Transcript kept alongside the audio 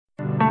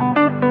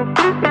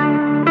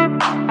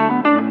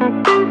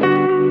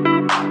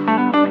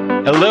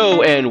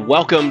and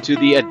welcome to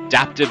the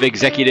Adaptive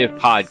Executive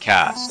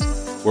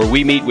Podcast, where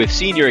we meet with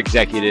senior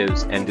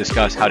executives and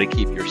discuss how to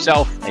keep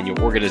yourself and your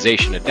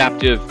organization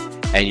adaptive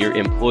and your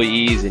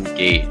employees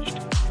engaged.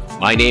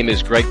 My name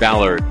is Greg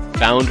Ballard,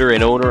 founder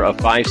and owner of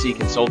 5C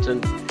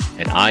Consultant,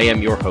 and I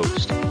am your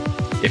host.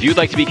 If you'd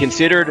like to be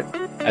considered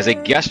as a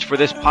guest for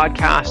this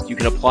podcast, you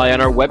can apply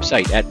on our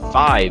website at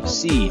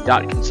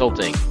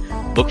 5c.consulting.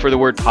 Look for the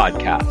word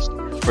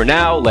podcast. For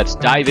now, let's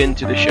dive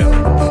into the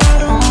show.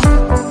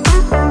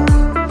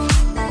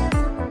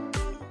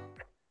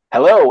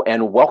 Hello,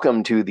 and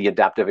welcome to the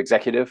Adaptive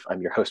Executive. I'm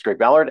your host, Greg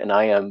Ballard, and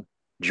I am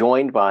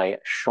joined by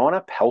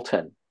Shawna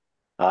Pelton.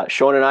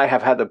 Shawna and I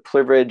have had the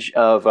privilege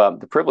of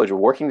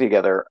working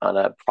together on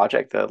a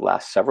project the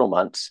last several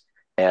months,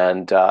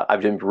 and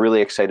I've been really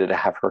excited to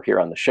have her here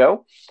on the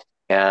show.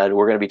 And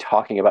we're going to be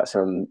talking about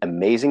some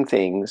amazing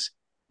things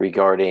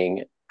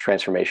regarding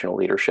transformational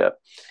leadership.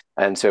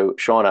 And so,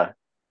 Shawna,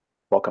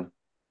 welcome.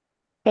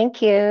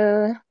 Thank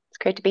you. It's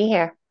great to be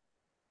here.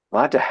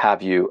 Glad to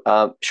have you.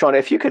 Shawna,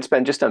 if you could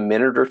spend just a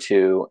minute or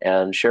two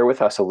and share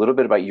with us a little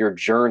bit about your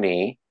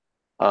journey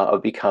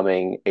of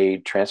becoming a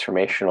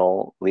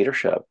transformational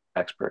leadership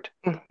expert.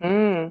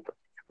 Mm-hmm.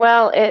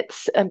 Well,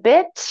 it's a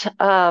bit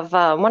of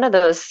one of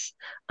those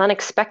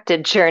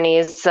unexpected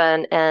journeys,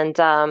 and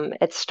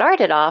it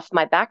started off.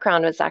 My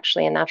background was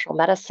actually in natural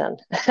medicine,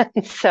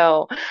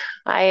 so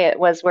I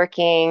was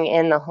working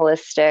in the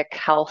holistic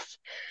health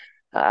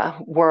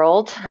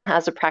world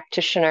as a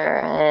practitioner,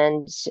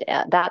 and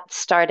that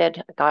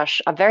started,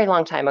 a very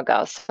long time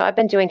ago. So I've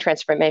been doing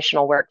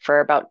transformational work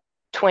for about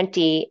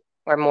 20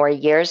 or more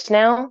years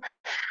now.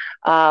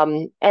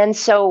 And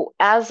so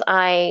as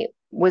I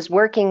was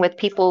working with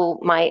people,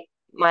 my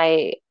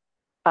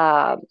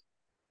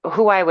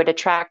who I would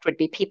attract would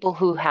be people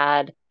who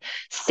had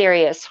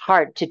serious,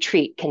 hard to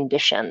treat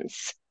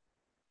conditions.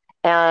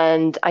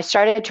 And I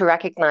started to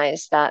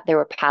recognize that there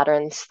were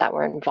patterns that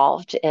were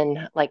involved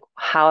in like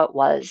how it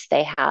was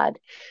they had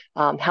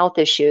health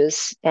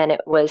issues, and it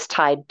was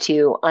tied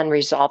to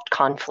unresolved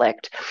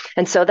conflict.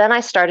 And so then I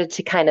started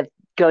to kind of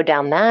go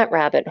down that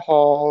rabbit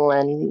hole,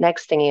 and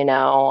next thing you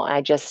know, I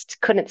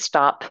just couldn't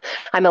stop.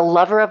 I'm a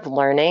lover of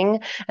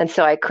learning, and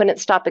so I couldn't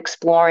stop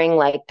exploring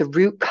like the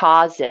root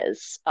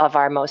causes of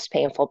our most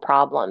painful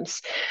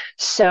problems.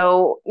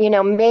 So,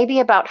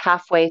 maybe about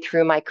halfway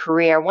through my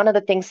career, one of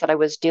the things that I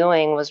was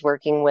doing was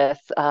working with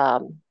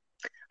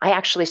I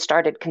actually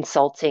started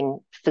consulting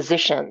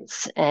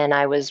physicians, and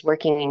I was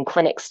working in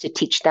clinics to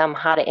teach them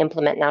how to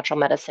implement natural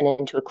medicine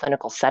into a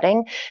clinical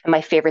setting. And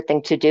my favorite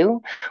thing to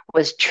do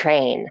was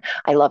train.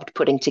 I loved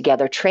putting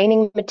together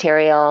training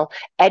material,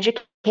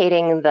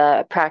 educating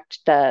the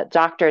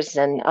doctors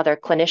and other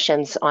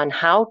clinicians on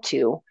how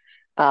to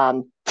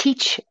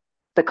teach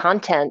the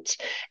content,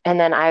 and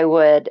then I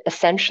would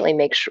essentially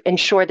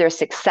ensure their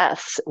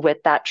success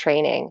with that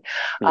training.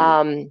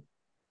 Mm-hmm.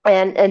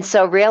 And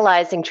so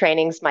realizing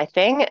training's my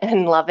thing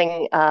and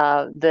loving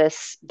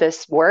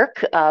this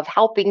work of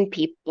helping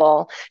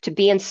people to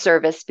be in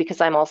service, because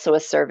I'm also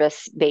a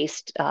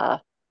service-based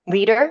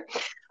leader.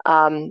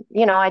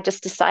 I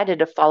just decided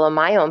to follow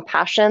my own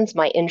passions,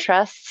 my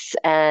interests,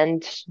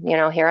 and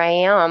here I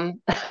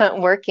am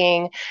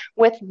working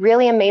with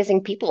really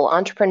amazing people,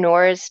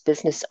 entrepreneurs,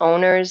 business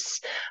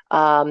owners,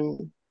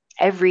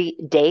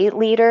 everyday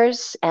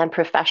leaders and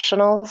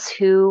professionals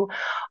who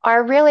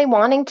are really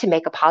wanting to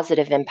make a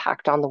positive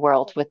impact on the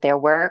world with their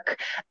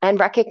work, and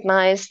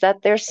recognize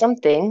that there's some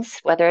things,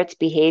 whether it's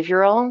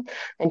behavioral,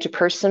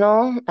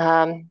 interpersonal,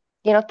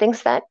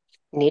 things that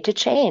need to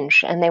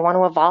change, and they want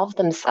to evolve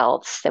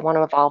themselves. They want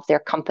to evolve their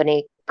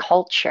company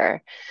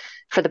culture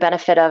for the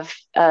benefit of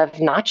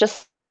not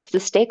just the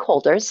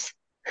stakeholders,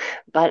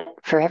 but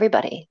for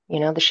everybody,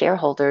 the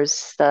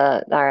shareholders,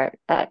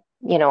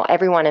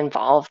 everyone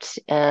involved,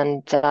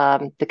 and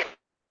the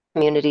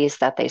communities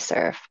that they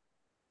serve.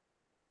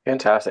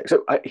 Fantastic.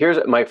 So here's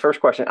my first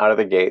question out of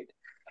the gate,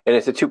 and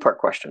it's a two-part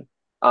question.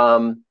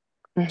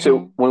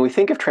 So when we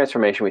think of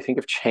transformation, we think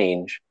of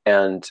change,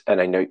 and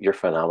I know you're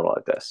phenomenal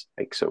at this.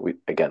 Like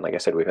I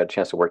said, we've had a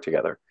chance to work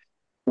together.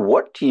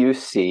 What do you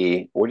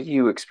see? What are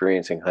you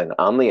experiencing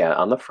on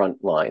the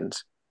front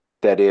lines?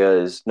 That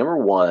is, number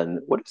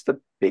one, what is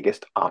the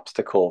biggest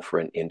obstacle for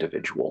an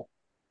individual?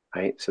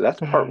 Right. So that's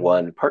part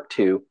one. Part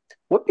two,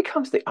 what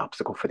becomes the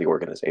obstacle for the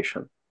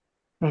organization?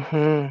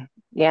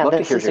 Yeah, love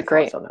to hear your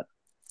thoughts on that.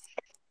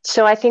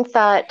 So I think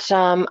that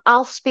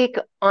I'll speak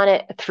on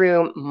it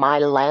through my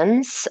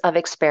lens of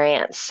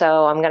experience.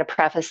 So I'm going to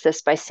preface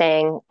this by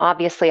saying,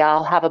 obviously,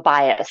 I'll have a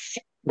bias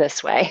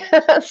this way.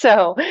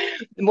 So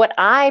what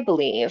I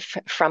believe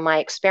from my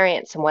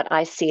experience and what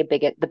I see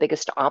the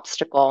biggest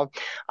obstacle,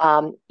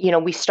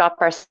 we stop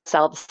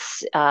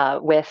ourselves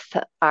with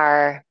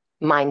our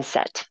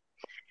mindset.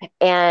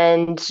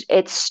 And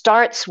it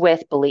starts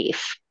with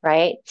belief,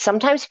 right?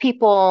 Sometimes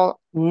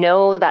people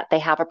know that they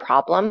have a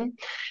problem,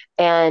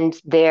 and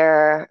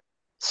their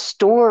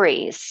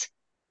stories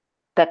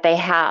that they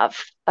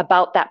have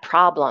about that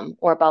problem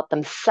or about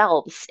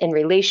themselves in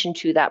relation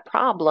to that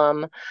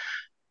problem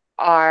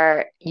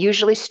are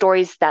usually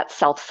stories that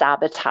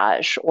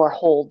self-sabotage or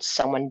hold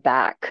someone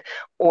back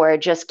or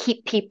just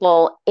keep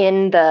people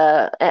in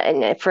the,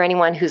 and for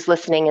anyone who's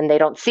listening and they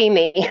don't see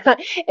me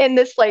in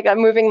this, like I'm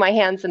moving my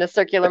hands in a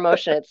circular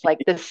motion, it's like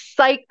this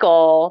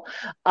cycle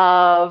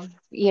of,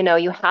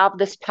 you have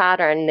this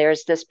pattern,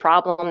 there's this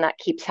problem that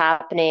keeps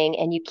happening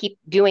and you keep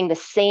doing the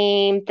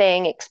same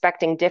thing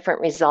expecting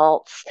different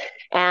results,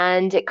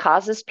 and it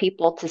causes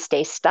people to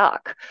stay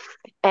stuck.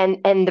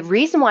 And the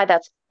reason why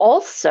that's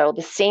also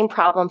the same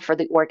problem for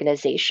the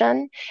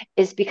organization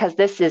is because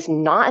this is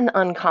not an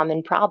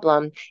uncommon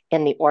problem,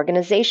 and the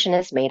organization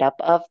is made up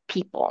of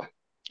people.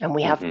 And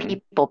we have Mm-hmm.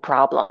 people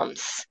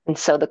problems. And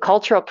so the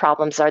cultural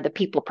problems are the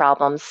people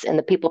problems, and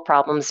the people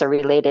problems are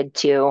related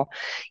to,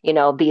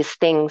 these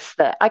things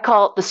that I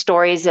call it the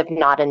stories of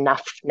not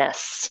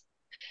enoughness.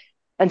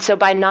 And so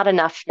by not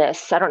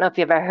enoughness, I don't know if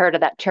you've ever heard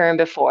of that term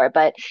before,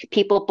 but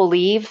people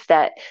believe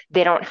that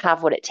they don't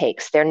have what it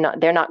takes. They're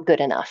not good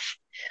enough.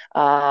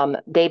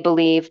 They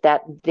believe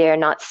that they're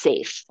not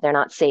safe. They're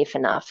not safe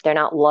enough. They're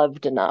not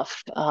loved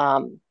enough.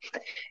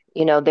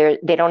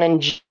 They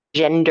don't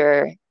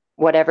engender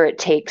whatever it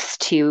takes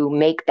to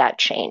make that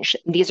change.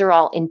 These are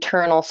all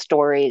internal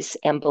stories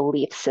and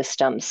belief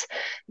systems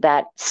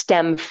that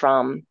stem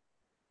from,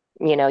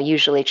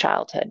 usually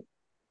childhood.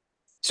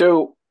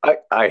 So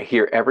I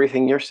hear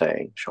everything you're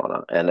saying,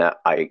 Shawna, and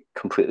I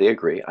completely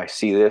agree. I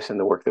see this in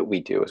the work that we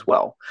do as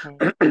well.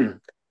 Mm.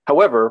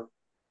 However,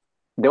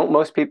 don't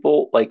most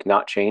people like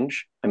not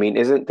change? I mean,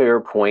 isn't there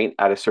a point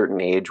at a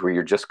certain age where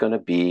you're just going to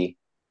be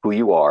who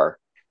you are,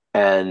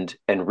 and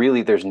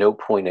really there's no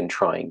point in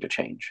trying to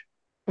change?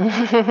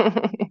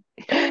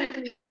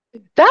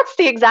 That's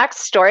the exact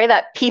story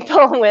that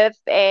people with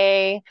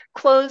a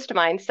closed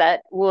mindset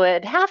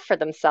would have for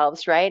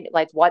themselves, right?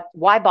 Like,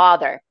 why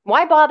bother?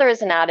 Why bother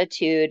is an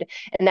attitude,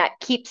 and that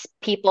keeps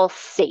people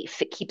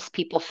safe. It keeps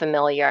people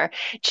familiar.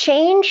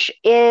 Change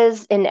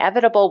is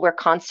inevitable. We're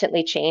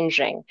constantly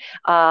changing.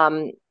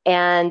 And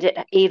it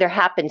either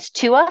happens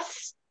to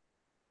us,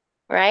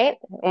 right?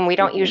 And we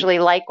don't Hmm. usually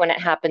like when it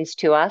happens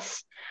to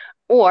us,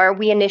 or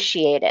we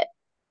initiate it.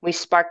 We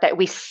spark that.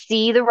 We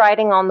see the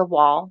writing on the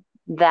wall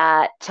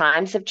that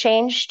times have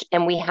changed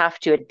and we have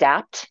to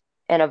adapt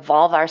and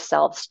evolve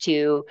ourselves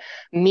to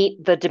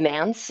meet the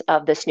demands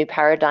of this new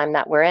paradigm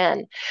that we're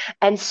in.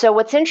 And so,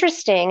 what's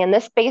interesting, and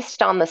this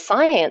based on the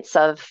science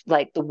of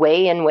like the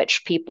way in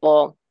which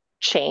people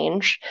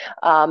change,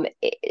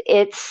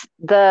 it's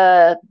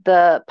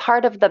the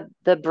part of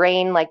the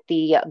brain, like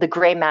the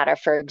gray matter,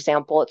 for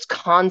example, it's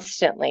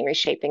constantly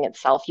reshaping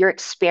itself. Your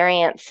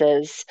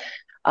experiences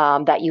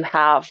that you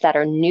have that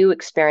are new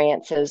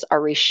experiences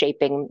are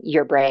reshaping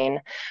your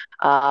brain.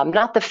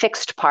 Not the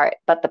fixed part,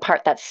 but the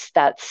part that's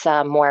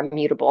more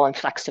immutable and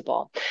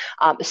flexible.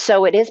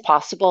 So it is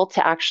possible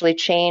to actually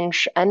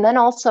change. And then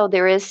also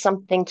there is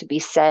something to be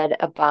said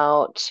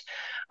about,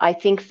 I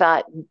think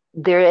that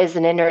there is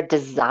an inner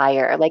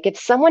desire. Like if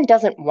someone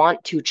doesn't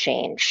want to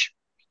change,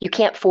 you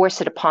can't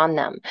force it upon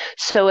them.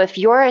 So if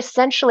you're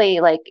essentially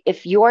like,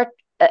 if you're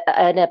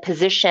in a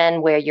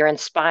position where you're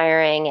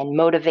inspiring and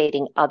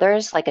motivating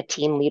others like a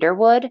team leader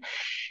would,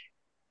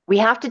 we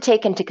have to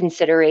take into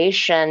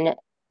consideration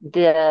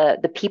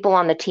the people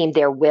on the team,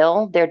 their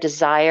will, their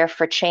desire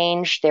for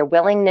change, their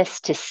willingness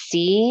to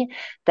see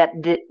that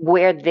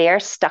where their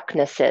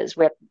stuckness is,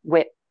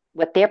 where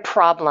what their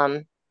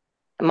problem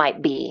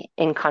might be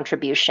in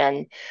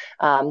contribution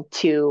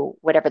to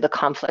whatever the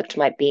conflict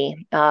might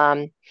be,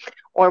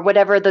 or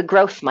whatever the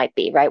growth might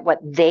be, right? What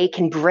they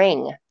can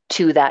bring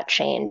to that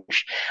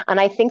change. And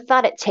I think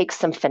that it takes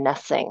some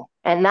finessing.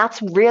 And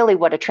that's really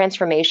what a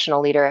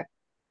transformational leader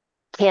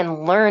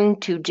can learn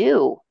to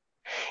do,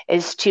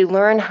 is to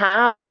learn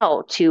how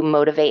to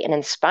motivate and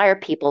inspire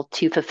people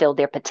to fulfill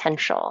their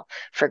potential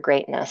for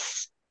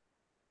greatness.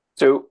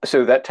 So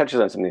that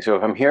touches on something. So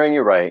if I'm hearing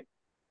you right,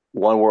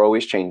 one, we're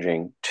always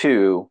changing.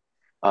 Two,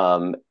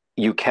 um,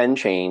 you can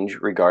change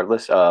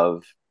regardless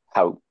of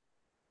how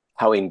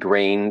how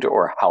ingrained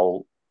or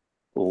how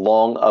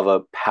long of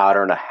a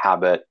pattern, a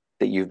habit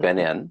that you've been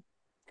Mhm. in.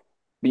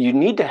 But you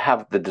need to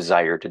have the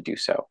desire to do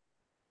so.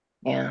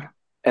 Yeah.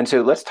 And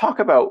so let's talk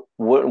about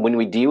when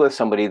we deal with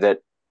somebody that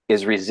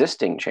is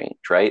resisting change,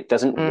 right?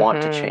 Doesn't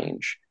want to Mm-hmm.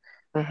 change.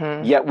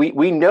 Mm-hmm. Yet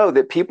we know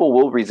that people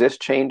will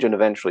resist change and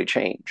eventually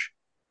change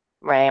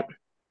Right.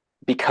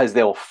 because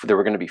they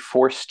were going to be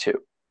forced to.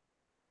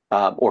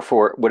 Or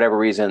for whatever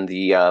reason,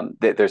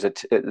 there's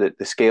the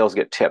scales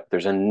get tipped.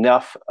 There's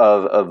enough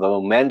of a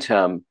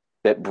momentum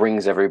that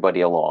brings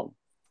everybody along.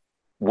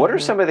 What are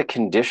Mm-hmm. some of the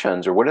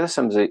conditions, or what are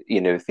some of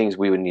the things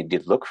we would need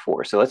to look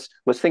for? So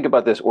let's think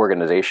about this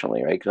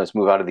organizationally, right? Let's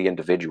move out of the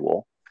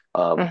individual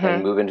and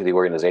Mm-hmm. move into the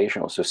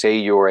organizational. So say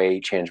you're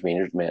a change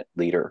management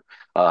leader,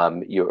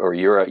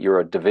 you're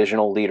a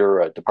divisional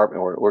leader, a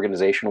department or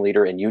organizational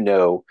leader, and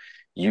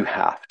you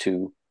have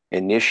to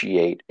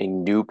initiate a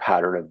new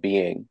pattern of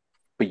being,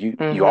 but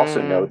you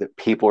also know Mm-hmm. that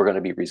people are going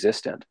to be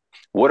resistant.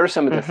 What are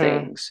some of the Mm-hmm.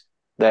 things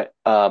that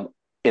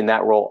in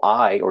that role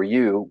I or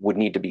you would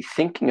need to be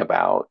thinking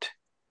about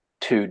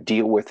to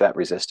deal with that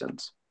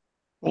resistance?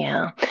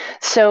 Yeah.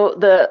 So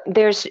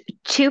there's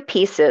two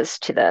pieces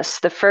to this.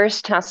 The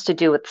first has to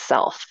do with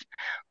self,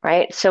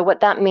 right? So what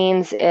that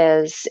means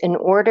is in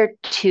order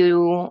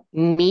to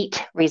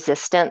meet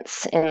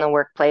resistance in the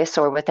workplace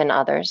or within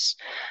others,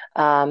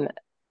 um,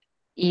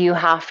 you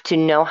have to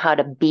know how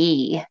to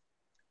be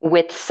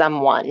with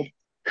someone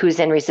who's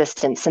in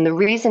resistance. And the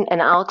reason,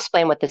 and I'll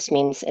explain what this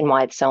means and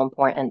why it's so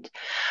important.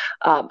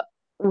 Um,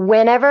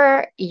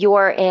 Whenever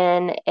you're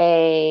in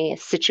a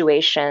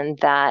situation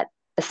that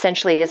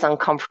essentially is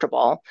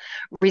uncomfortable,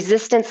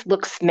 resistance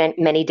looks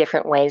many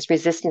different ways.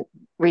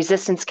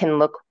 Resistance can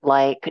look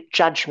like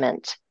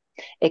judgment.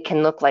 It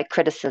can look like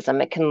criticism.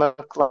 It can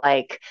look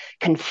like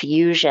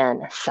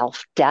confusion,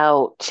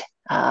 self-doubt,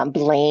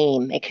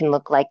 blame. It can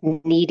look like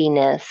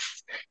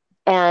neediness.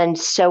 And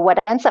so what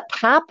ends up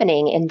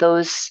happening in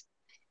those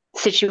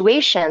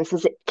situations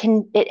is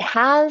it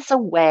has a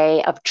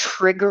way of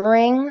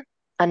triggering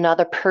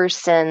another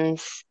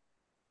person's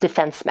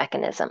defense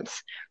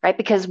mechanisms, right?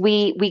 Because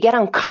we get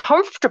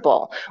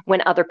uncomfortable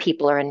when other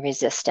people are in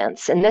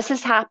resistance. And this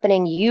is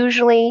happening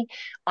usually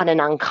on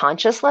an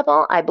unconscious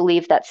level. I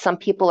believe that some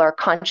people are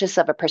conscious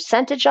of a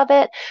percentage of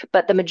it,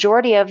 but the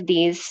majority of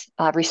these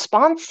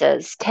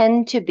responses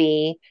tend to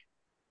be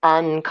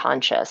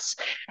unconscious.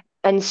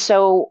 And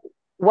so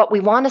what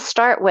we want to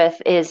start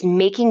with is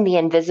making the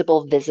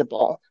invisible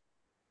visible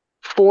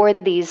for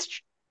these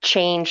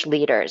change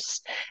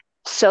leaders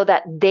so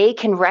that they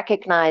can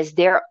recognize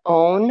their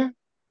own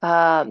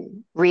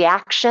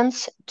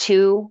reactions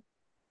to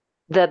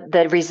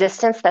the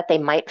resistance that they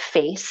might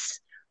face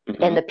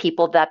in Hmm. the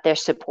people that they're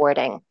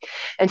supporting.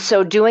 And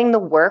so doing the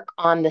work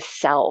on the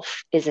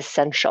self is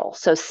essential.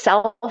 So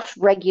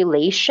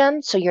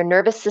self-regulation, so your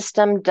nervous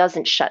system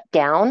doesn't shut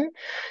down,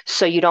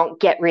 so you don't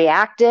get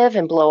reactive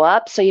and blow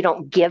up, so you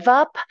don't give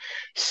up,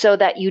 so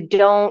that you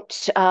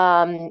don't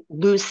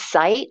lose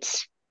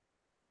sight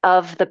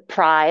of the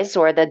prize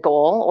or the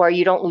goal, or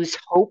you don't lose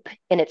hope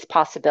in its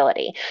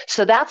possibility.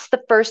 So that's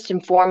the first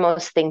and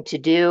foremost thing to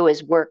do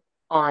is work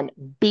on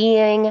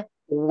being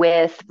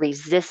with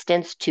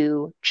resistance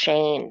to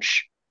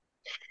change.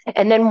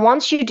 And then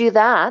once you do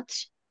that,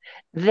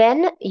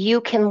 then you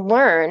can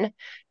learn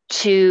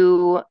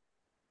to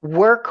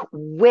work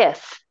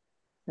with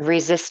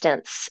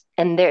resistance.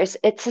 And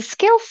it's a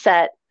skill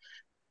set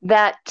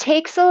that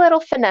takes a little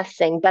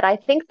finessing, but I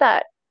think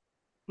that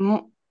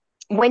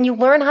when you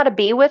learn how to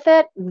be with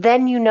it,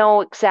 then you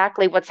know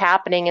exactly what's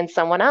happening in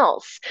someone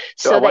else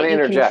So I so want that to you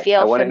can interject. I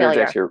feel want to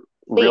interject familiar. here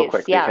real Please,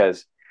 quick yeah.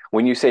 because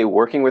when you say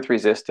working with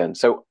resistance,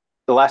 so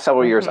the last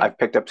several years Mm-hmm. I've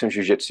picked up some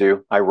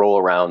jujitsu. I roll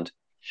around,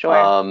 Sure.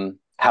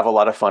 have a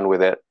lot of fun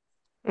with it.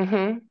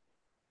 Mm-hmm.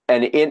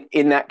 And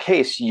in that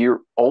case, you're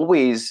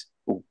always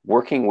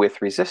working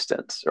with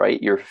resistance, right?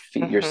 You're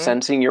Mm-hmm.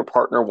 sensing your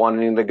partner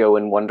wanting to go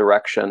in one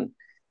direction,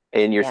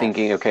 and you're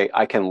thinking, Yes. okay,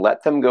 I can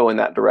let them go in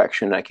that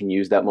direction. I can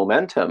use that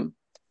momentum,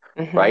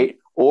 Mm-hmm. right?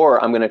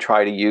 Or I'm going to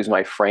try to use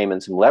my frame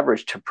and some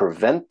leverage to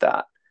prevent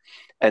that.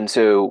 And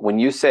so when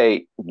you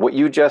say what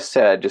you just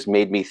said, just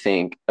made me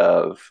think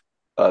of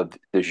the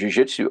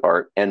jujitsu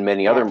art and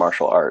many other Yes.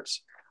 martial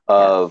arts Yes.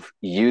 of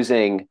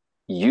using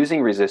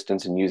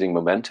resistance and using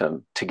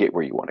momentum to get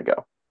where you want to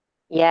go.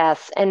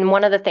 Yes. And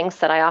one of the things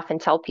that I often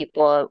tell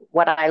people,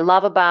 what I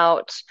love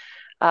about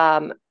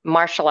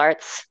martial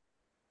arts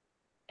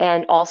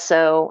and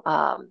also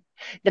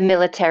the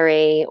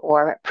military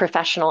or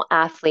professional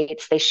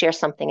athletes, they share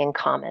something in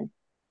common.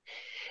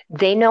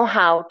 They know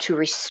how to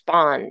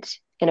respond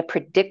in a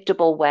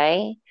predictable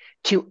way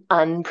to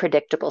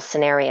unpredictable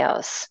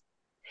scenarios.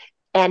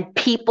 And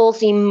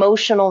people's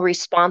emotional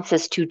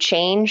responses to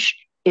change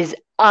is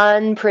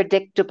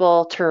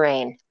unpredictable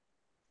terrain.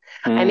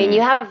 I mean,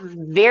 you Mm. have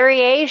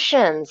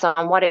variations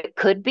on what it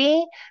could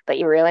be, but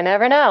you really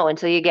never know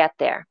until you get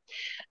there.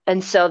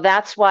 And so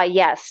that's why,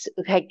 yes,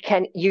 okay,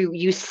 can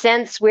you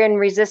sense when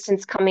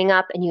resistance coming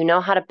up and you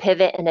know how to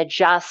pivot and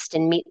adjust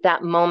and meet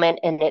that moment,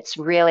 and it's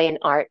really an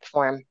art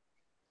form.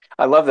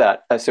 I love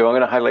that. So I'm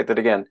going to highlight that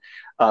again.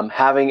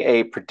 Having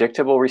a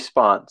predictable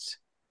response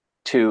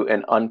to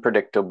an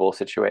unpredictable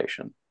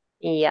situation.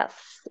 Yes,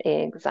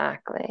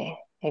 exactly.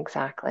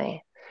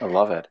 Exactly. I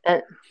love it.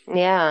 And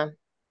yeah.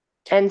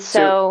 And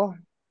So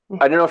so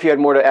I don't know if you had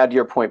more to add to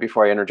your point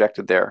before I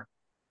interjected there.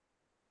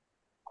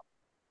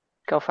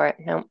 go for it.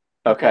 No, I'm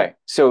good. Okay,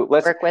 so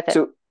let's Work with it.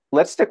 so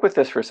let's stick with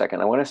this for a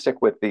second. I want to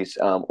stick with these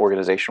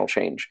organizational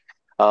change,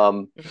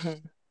 um, Mm-hmm.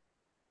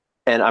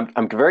 and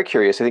I'm very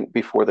curious. I think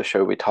before the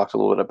show we talked a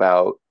little bit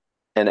about,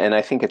 and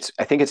I think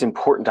it's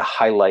important to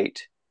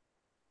highlight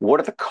what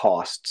are the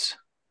costs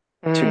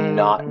to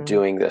not Mm-hmm.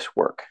 doing this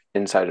work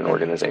inside an Mm-hmm.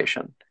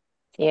 organization.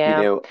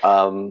 Yeah.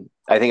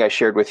 I think I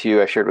shared with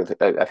you.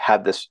 I've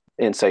had this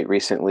insight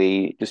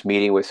recently, just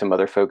meeting with some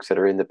other folks that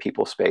are in the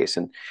people space,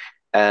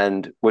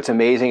 and what's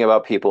amazing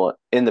about people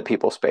in the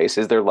people space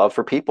is their love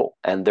for people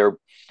and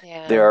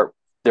Yeah. their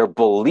their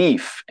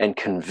belief and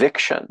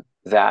conviction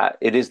that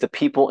it is the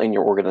people in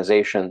your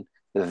organization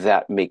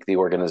that make the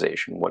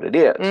organization what it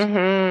is,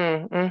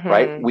 Mm-hmm.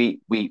 right? Mm-hmm.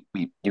 We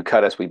you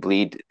cut us, we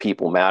bleed,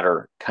 people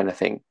matter kind of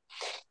thing.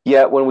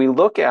 Yet when we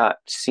look at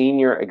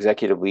senior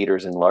executive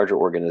leaders in larger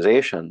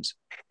organizations,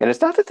 and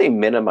it's not that they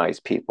minimize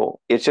people,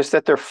 it's just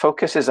that their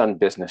focus is on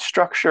business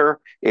structure,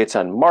 it's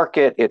on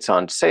market, it's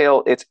on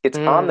sale, it's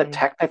on the Mm.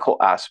 technical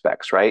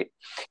aspects, right?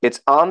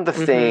 It's on the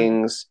Mm-hmm.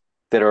 things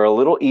that are a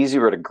little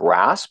easier to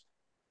grasp,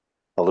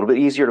 a little bit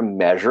easier to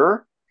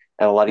measure,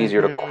 and a lot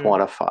easier to Mm-hmm.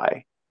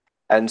 quantify.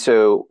 And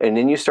so, and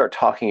then you start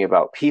talking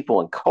about people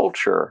and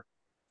culture,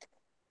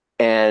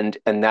 and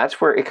that's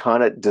where it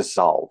kind of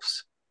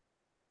dissolves,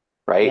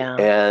 right?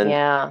 Yeah.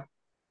 Yeah.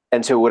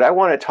 And so what I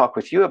want to talk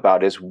with you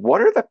about is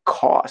what are the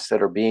costs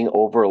that are being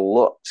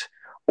overlooked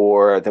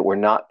or that we're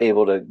not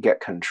able to get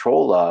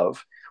control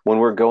of when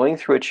we're going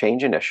through a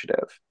change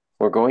initiative,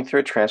 we're going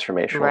through a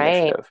transformational Right.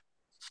 initiative.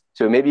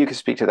 So maybe you could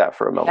speak to that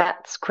for a moment.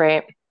 That's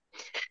great.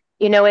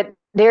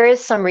 There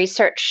is some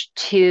research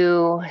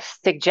to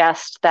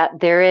suggest that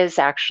there is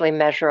actually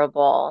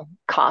measurable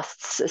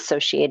costs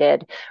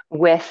associated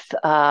with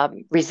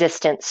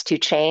resistance to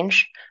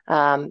change.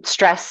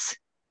 Stress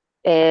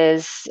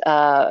is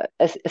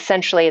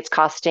essentially it's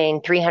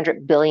costing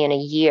 300 billion a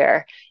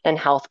year in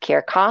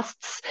healthcare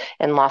costs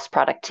and lost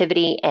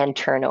productivity and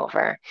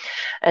turnover.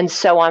 And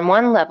so, on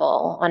one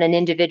level, on an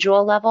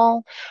individual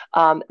level,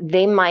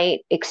 they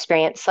might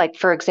experience, like,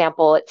 for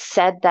example, it's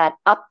said that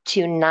up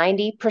to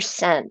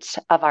 90%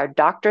 of our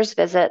doctor's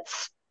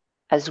visits,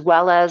 as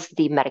well as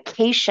the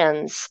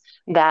medications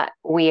that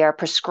we are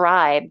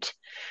prescribed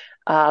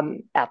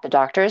at the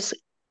doctors,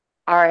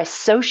 are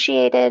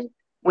associated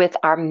with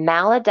our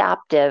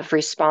maladaptive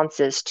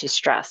responses to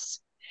stress.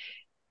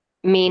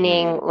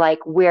 Meaning, Mm, like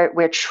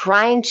we're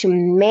trying to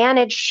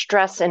manage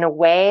stress in a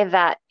way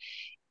that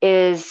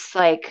is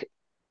like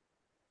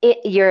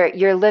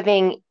you're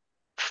living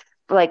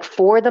like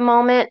for the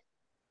moment,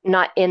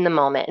 not in the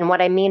moment. And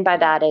what I mean by mm,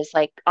 that is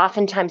like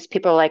oftentimes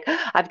people are like,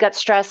 I've got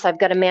stress, I've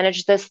got to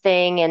manage this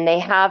thing. And they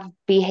have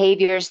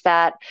behaviors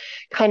that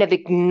kind of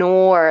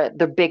ignore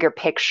the bigger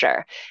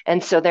picture.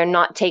 And so they're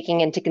not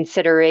taking into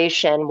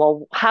consideration,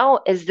 well,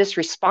 how is this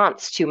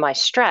response to my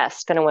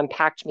stress going to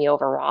impact me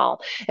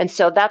overall? And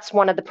so that's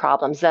one of the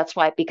problems. That's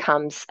why it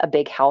becomes a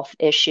big health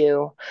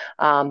issue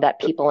that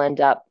people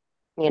end up,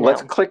 you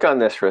let's know, click on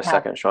this for a have.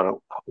 second, Shawna.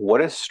 What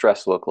does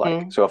stress look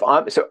like? Mm, So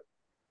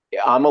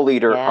I'm a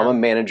leader, I'm a yeah.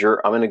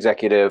 manager, I'm an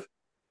executive.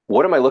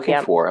 What am I looking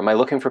Yep. for? Am I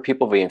looking for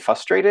people being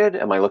frustrated?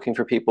 Am I looking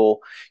for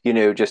people,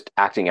 just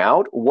acting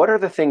out? What are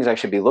the things I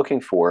should be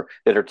looking for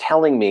that are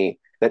telling me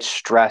that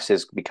stress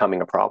is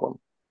becoming a problem?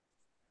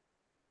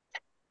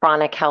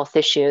 Chronic health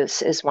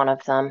issues is one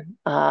of them.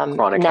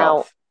 Chronic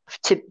Now, health.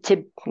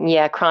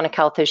 yeah, chronic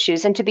health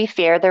issues. And to be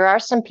fair, there are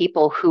some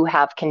people who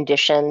have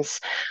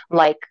conditions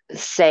like,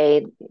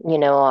 say, you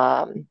know,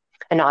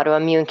 an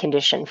autoimmune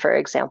condition, for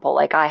example.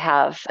 Like I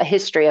have a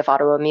history of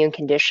autoimmune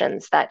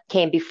conditions that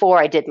came before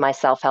I did my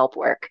self-help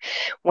work.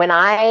 When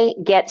I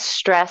get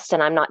stressed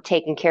and I'm not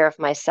taking care of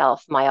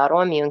myself, my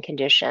autoimmune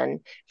condition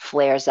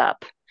flares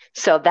up.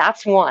 So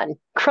that's one.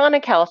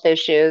 Chronic health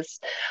issues.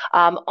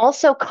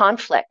 Also,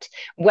 conflict,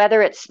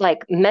 whether it's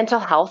like mental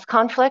health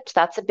conflict,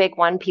 that's a big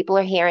one people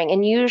are hearing.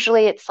 And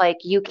usually it's like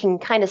you can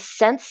kind of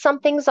sense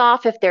something's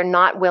off if they're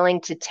not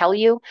willing to tell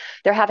you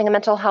they're having a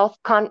mental health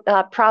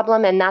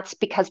problem. And that's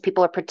because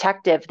people are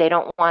protective. They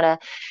don't want to,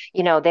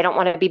 they don't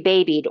want to be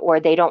babied, or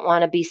they don't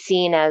want to be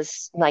seen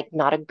as like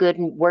not a good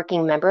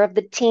working member of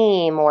the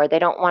team, or they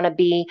don't want to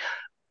be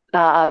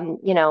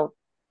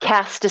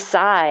cast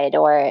aside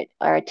or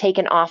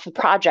taken off a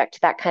project,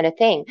 that kind of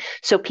thing.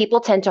 So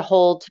people tend to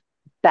hold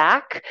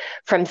back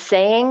from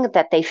saying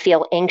that they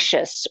feel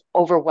anxious,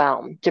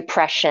 overwhelmed,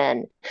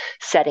 depression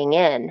setting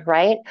in,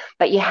 right?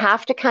 But you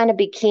have to kind of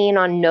be keen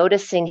on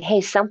noticing,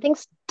 hey,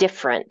 something's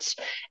different.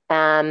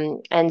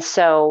 And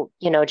so,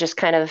 just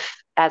kind of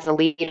as a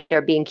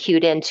leader being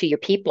cued into your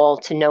people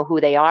to know who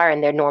they are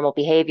and their normal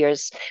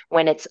behaviors.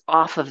 When it's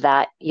off of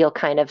that, you'll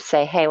kind of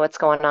say, hey, what's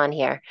going on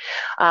here?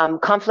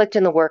 Conflict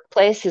in the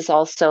workplace is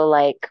also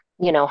like,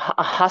 a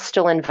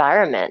hostile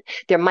environment.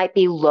 There might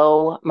be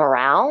low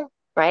morale,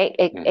 right?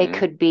 It Hmm.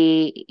 could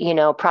be,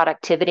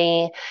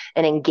 productivity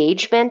and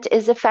engagement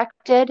is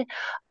affected.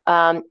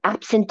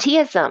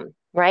 Absenteeism,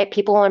 right?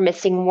 People are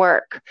missing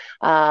work.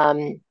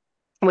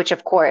 Which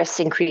of course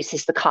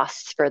increases the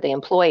costs for the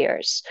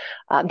employers.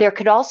 There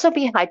could also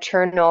be high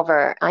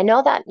turnover. I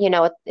know that,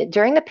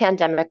 during the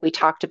pandemic, we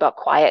talked about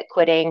quiet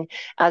quitting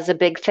as a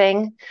big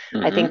thing.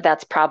 I think Hmm.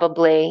 that's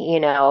probably,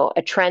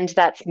 a trend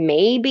that's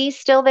maybe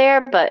still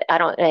there, but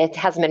it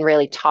hasn't been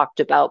really talked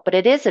about. But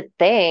it is a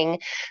thing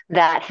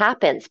that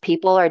happens.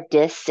 People are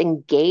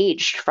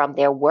disengaged from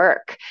their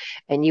work,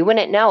 and you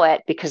wouldn't know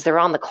it because they're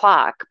on the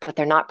clock, but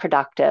they're not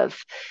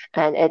productive.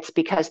 And it's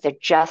because they're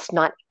just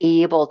not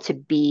able to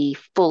be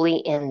fully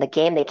in the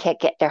game. They can't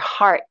get their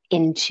heart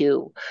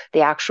into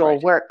the actual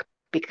Right. work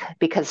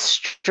because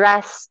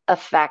stress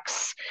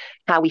affects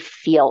how we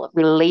feel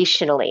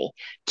relationally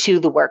to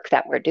the work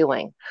that we're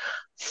doing.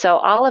 So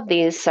all of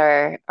these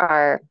are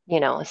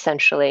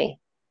essentially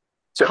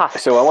So I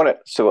costs.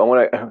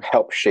 want to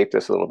help shape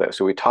this a little bit.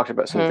 So we talked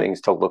about some Mm-hmm.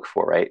 things to look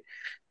for, right?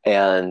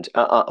 and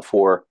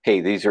for,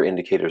 hey, these are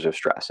indicators of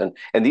stress,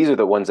 and these are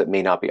the ones that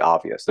may not be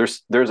obvious.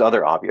 There's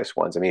other obvious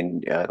ones. I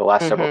mean, the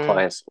last several Hmm.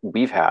 clients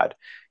we've had,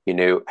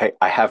 hey,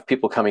 I have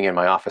people coming in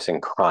my office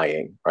and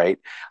crying, right?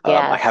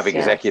 I have Yes,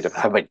 executive, I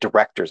yes, have my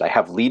directors, I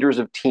have leaders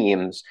of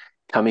teams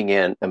coming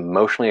in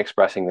emotionally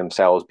expressing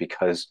themselves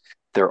because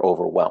they're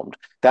overwhelmed.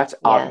 That's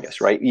obvious,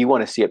 yes. right? You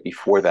want to see it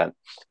before then.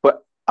 But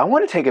I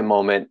want to take a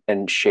moment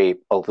and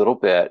shape a little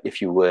bit,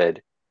 if you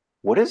would,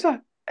 what does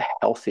a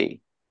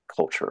healthy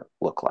culture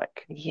look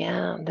like?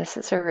 Yeah, this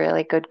is a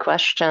really good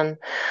question.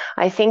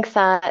 I think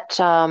that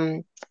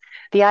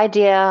the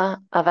idea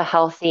of a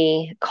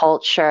healthy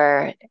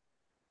culture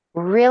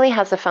really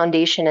has a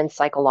foundation in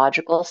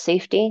psychological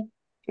safety.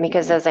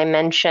 Because Mm-hmm. as I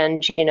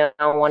mentioned,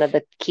 one of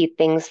the key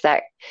things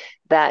that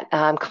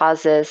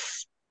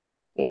causes,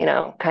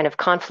 kind of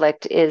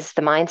conflict is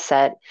the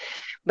mindset.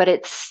 But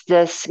it's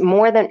this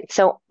more than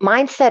so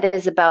mindset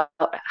is about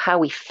how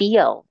we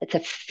feel. It's a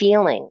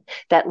feeling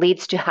that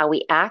leads to how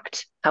we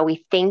act, how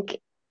we think,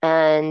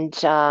 and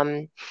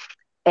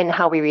and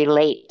how we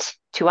relate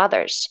to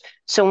others.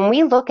 So when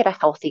we look at a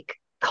healthy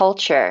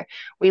culture,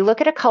 we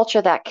look at a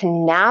culture that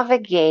can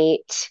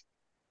navigate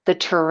the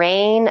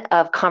terrain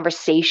of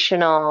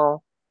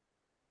conversational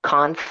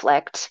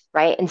conflict,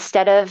 right?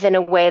 Instead of in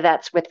a way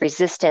that's with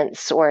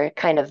resistance or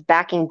kind of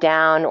backing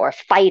down or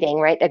fighting,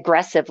 right?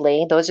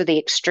 Aggressively. Those are the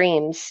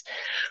extremes.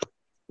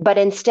 But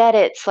instead,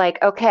 it's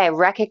like, okay,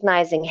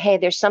 recognizing, hey,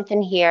 there's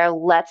something here.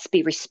 Let's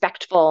be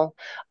respectful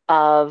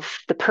of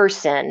the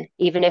person,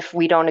 even if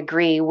we don't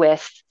agree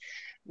with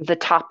the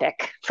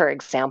topic, for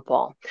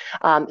example.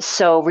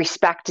 So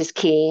respect is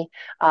key.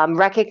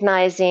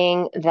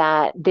 Recognizing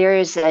that there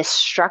is a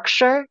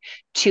structure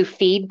to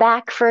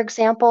feedback, for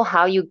example,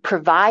 how you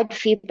provide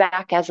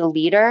feedback as a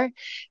leader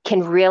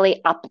can really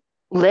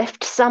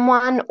uplift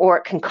someone or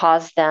it can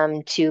cause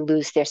them to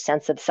lose their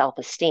sense of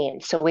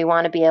self-esteem. So we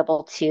want to be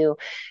able to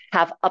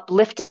have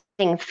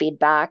uplifting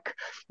feedback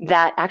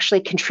that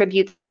actually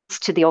contributes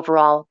to the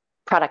overall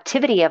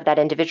productivity of that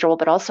individual,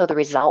 but also the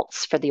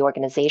results for the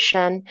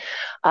organization.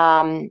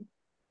 Um,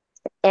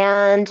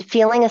 and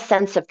feeling a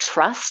sense of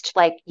trust,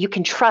 like you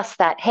can trust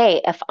that,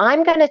 hey, if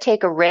I'm going to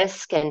take a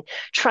risk and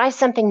try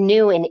something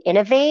new and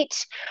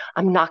innovate,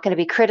 I'm not going to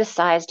be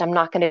criticized. I'm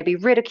not going to be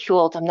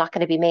ridiculed. I'm not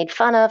going to be made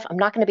fun of. I'm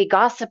not going to be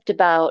gossiped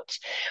about,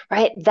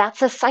 right?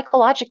 That's a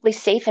psychologically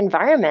safe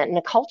environment and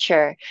a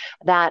culture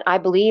that I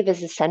believe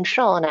is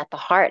essential and at the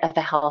heart of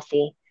a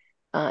healthy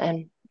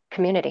and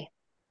community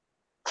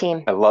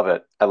team. I love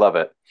it. I love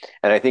it.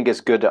 And I think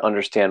it's good to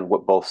understand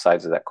what both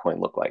sides of that coin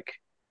look like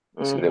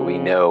so that we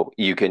Mm-hmm. know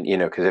you can,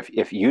 because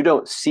if you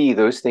don't see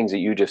those things that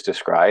you just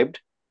described,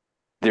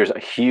 there's a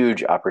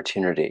huge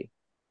opportunity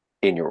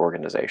in your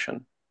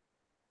organization,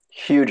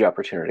 huge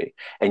opportunity.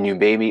 And you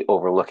may be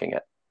overlooking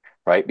it,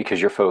 right?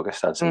 Because you're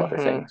focused on some other Mm-hmm.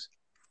 things.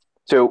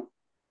 So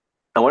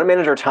I want to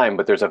manage our time,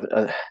 but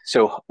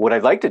so what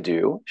I'd like to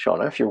do,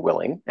 Shawna, if you're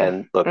willing,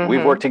 and look,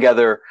 we've worked Mm-hmm.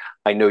 together.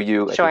 I know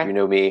you, I think you Sure.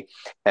 know me,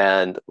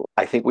 and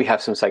I think we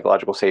have some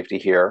psychological safety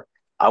here.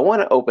 I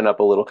want to open up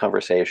a little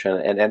conversation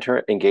and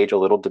engage a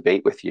little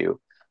debate with you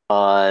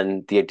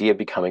on the idea of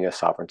becoming a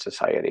sovereign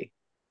society.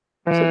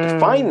 So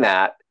define Mm.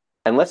 that,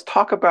 and let's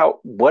talk about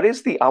what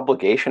is the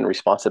obligation,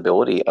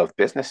 responsibility of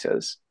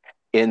businesses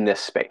in this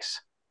space.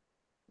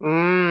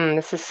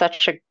 This is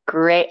such a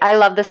great, I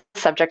love this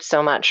subject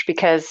so much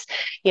because,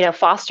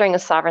 fostering a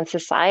sovereign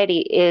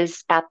society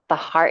is at the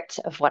heart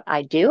of what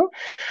I do.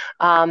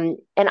 And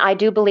I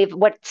do believe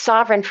what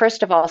sovereign,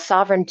 first of all,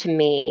 sovereign to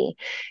me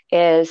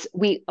is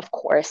we, of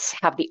course,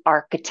 have the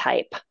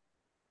archetype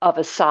of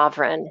a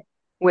sovereign,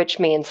 which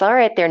means, all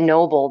right, they're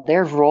noble,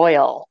 they're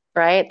royal,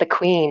 right? The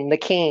queen, the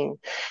king.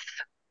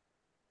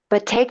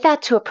 But take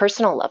that to a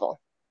personal level,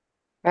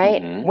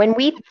 right? Mm-hmm. When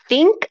we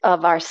think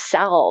of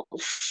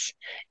ourselves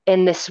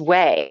in this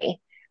way,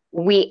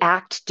 we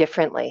act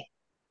differently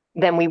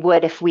than we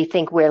would if we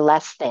think we're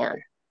less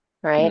than,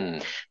 right?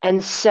 Mm.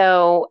 And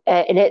so,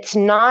 and it's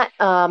not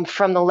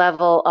from the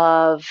level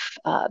of,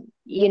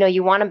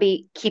 you want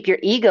to keep your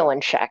ego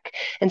in check.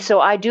 And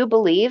so I do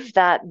believe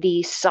that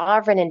the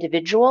sovereign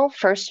individual,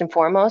 first and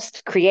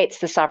foremost, creates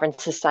the sovereign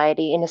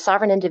society. And a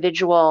sovereign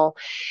individual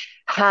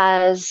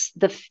has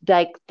the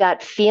like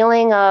that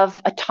feeling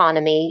of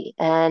autonomy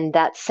and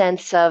that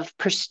sense of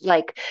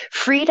like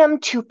freedom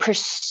to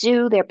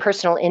pursue their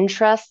personal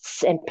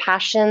interests and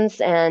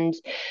passions and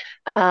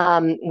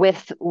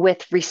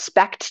with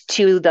respect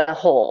to the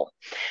whole,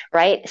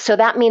 right? So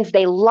that means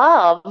they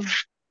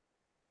love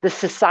the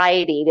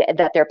society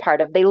that they're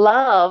part of. They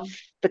love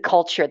the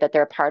culture that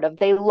they're part of.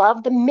 They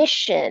love the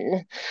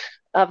mission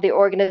of the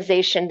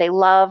organization. They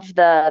love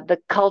the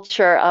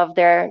culture of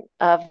their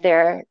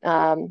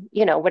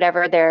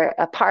whatever they're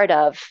a part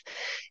of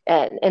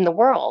in the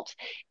world.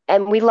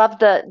 And we love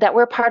that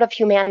we're part of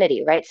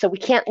humanity, right? So we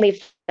can't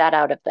leave that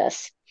out of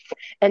this.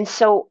 And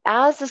so,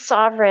 as a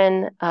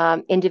sovereign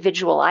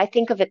individual, I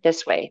think of it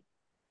this way: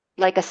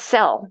 like a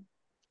cell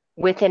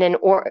within an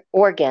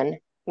organ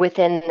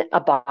within a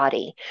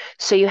body.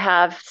 So you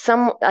have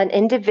an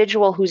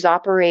individual who's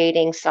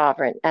operating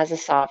sovereign as a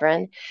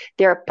sovereign.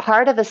 They're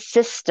part of a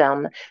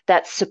system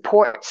that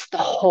supports the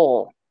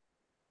whole.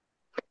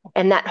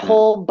 And that Mm.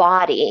 whole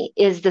body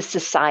is the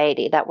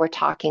society that we're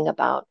talking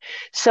about.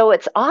 So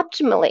it's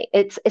essentially,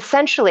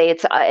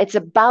 it's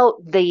about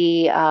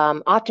the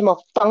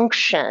optimal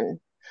function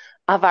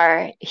of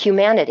our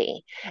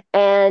humanity.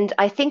 And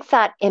I think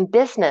that in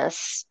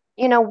business,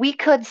 we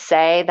could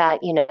say that,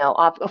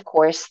 of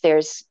course,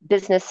 there's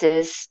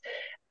businesses,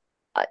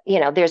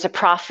 there's a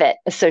profit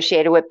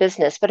associated with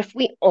business. But if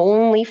we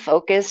only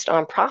focused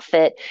on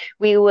profit,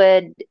 we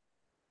would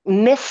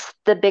miss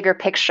the bigger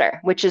picture,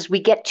 which is we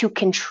get to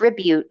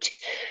contribute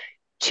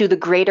to the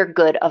greater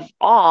good of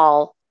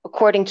all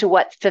according to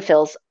what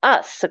fulfills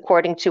us,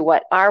 according to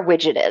what our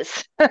widget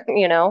is,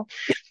 you know?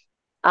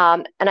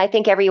 And I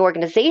think every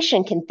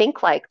organization can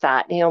think like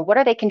that. What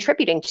are they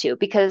contributing to?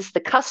 Because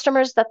the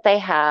customers that they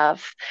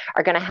have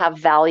are going to have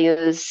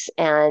values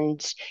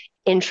and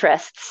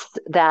interests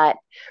that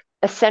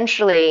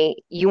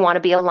essentially you want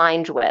to be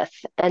aligned with.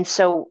 And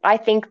so I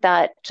think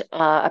that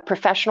a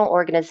professional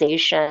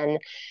organization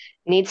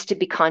needs to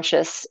be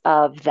conscious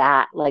of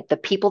that, like the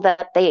people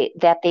that they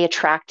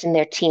attract in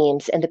their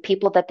teams and the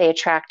people that they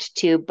attract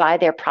to buy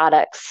their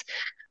products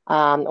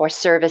or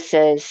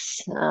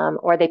services,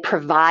 or they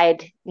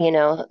provide,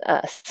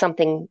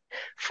 something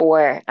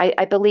for.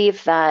 I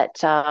believe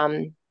that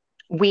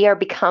we are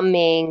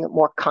becoming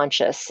more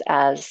conscious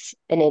as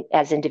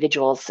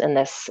individuals in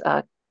this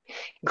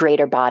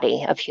greater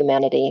body of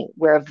humanity.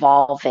 We're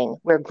evolving,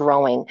 we're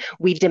growing.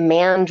 We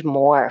demand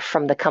more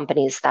from the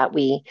companies that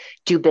we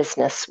do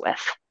business with.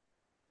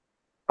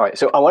 All right,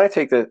 so I want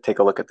to take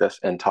a look at this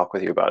and talk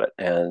with you about it,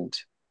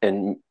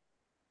 and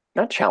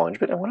not challenge,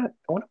 but I want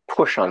to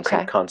push on some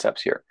Okay.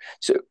 concepts here.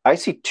 So I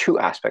see two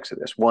aspects of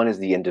this. One is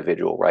the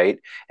individual, right?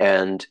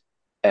 And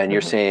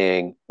you're Mm-hmm.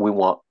 saying we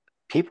want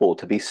people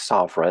to be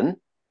sovereign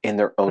in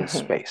their own Mm-hmm.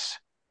 space,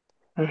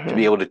 to be Mm-hmm.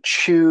 able to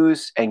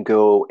choose and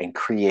go and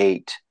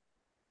create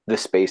the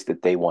space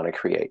that they want to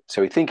create.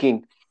 So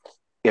thinking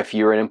if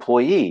you're an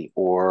employee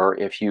or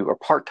if you are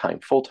part-time,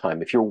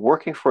 full-time, if you're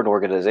working for an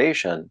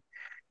organization,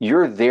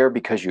 you're there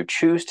because you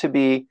choose to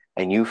be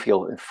and you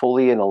feel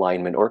fully in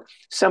alignment or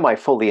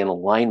semi-fully in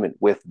alignment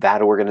with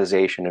that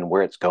organization and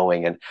where it's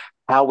going and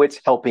how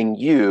it's helping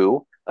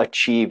you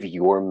achieve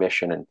your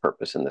mission and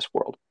purpose in this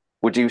world.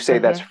 Would you say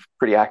that's Mm-hmm.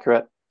 pretty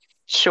accurate?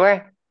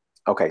 Sure.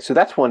 Okay, so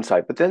that's one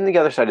side, but then the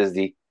other side is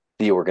the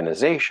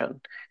organization.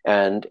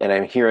 And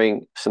I'm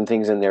hearing some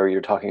things in there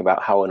you're talking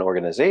about how an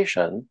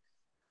organization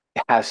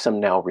has some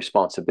now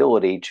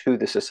responsibility to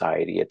the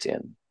society it's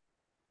in.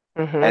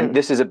 And Mm-hmm.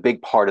 this is a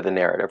big part of the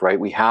narrative, right?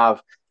 We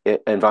have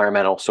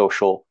environmental,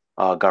 social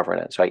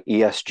governance, right?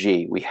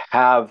 ESG. We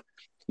have,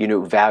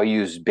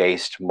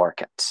 values-based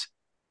markets,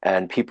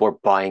 and people are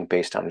buying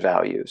based on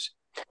values.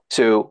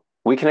 So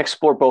we can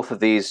explore both of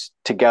these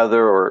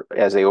together or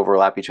as they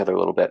overlap each other a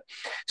little bit.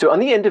 So on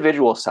the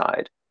individual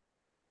side,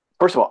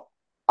 first of all,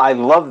 I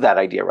love that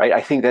idea, right?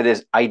 I think that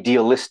is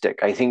idealistic.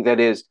 I think that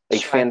is a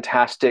Sure.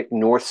 fantastic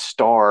North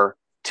Star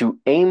to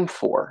aim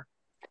for.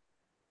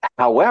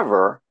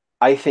 However,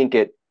 I think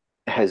it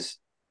has,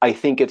 I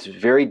think it's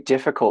very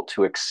difficult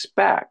to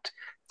expect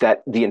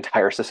that the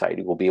entire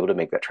society will be able to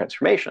make that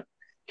transformation.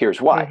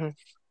 Here's why. Mm-hmm.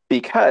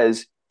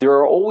 Because there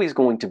are always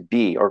going to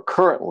be, or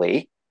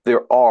currently,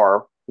 there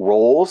are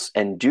roles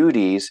and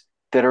duties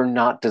that are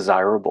not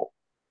desirable,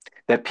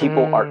 that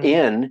people are Mm.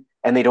 in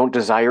and they don't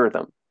desire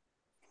them.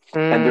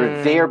 And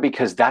they're there Mm.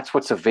 because that's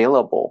what's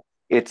available.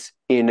 It's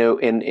in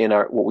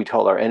our what we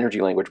call our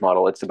energy language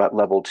model. It's about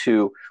level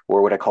two,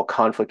 or what I call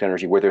conflict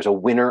energy, where there's a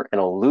winner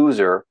and a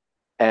loser,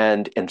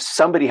 and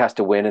somebody has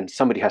to win and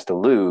somebody has to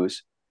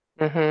lose.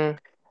 Mm-hmm.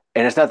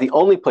 And it's not the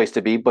only place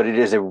to be, but it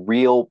is a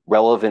real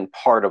relevant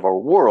part of our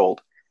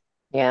world.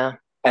 Yeah.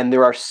 And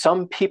there are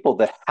some people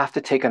that have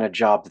to take on a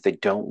job that they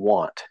don't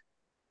want,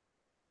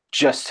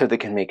 just so they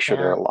can make sure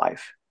they're Yeah.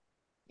 alive.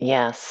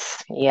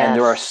 Yes. And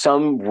there are Yes.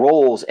 some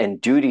roles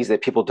and duties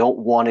that people don't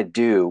want to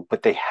do,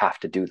 but they have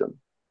to do them.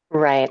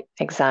 Right.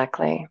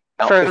 Exactly.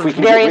 Now, For if we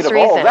can get rid various of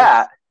all of reasons.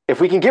 that, if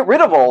we can get rid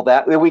of Mm-hmm. all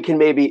that, then we can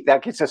maybe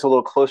that gets us a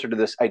little closer to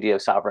this idea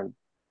of sovereign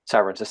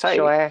society.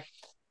 Sure.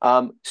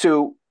 Um,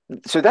 so,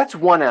 so that's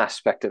one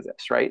aspect of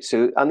this, right?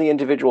 So on the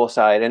individual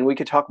side, and we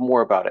could talk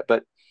more about it,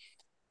 but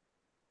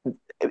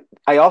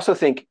I also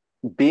think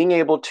being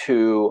able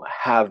to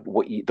have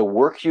the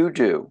work you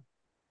do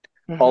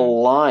Mm-hmm.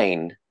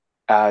 align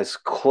as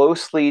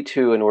closely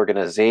to an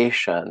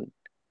organization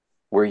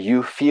where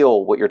you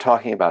feel what you're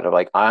talking about of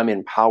like I'm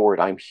empowered,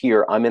 I'm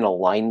here, I'm in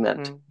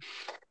alignment. Mm-hmm.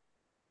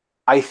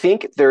 I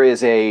think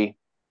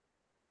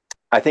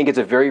I think it's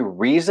a very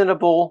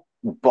reasonable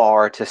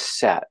bar to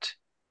set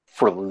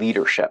for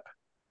leadership,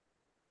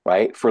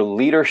 right? For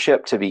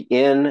leadership to be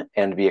in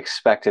and be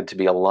expected to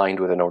be aligned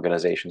with an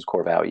organization's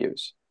core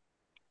values.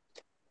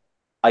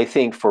 I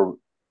think for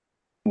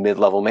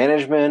mid-level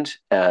management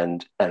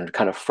and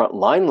kind of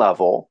frontline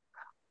level,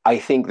 I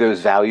think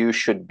those values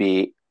should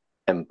be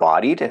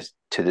embodied as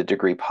to the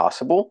degree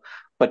possible,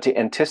 but to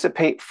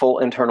anticipate full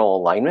internal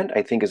alignment,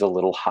 I think is a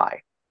little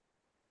high.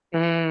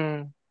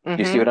 Mm. Do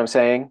you see Mm-hmm. what I'm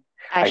saying?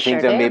 I I think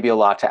sure there may do. be a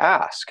lot to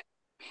ask.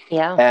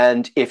 Yeah.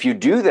 And if you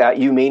do that,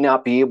 you may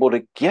not be able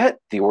to get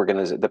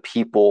the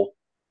people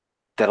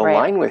that Right.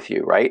 align with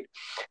you, right?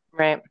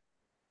 Right.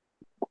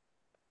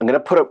 I'm going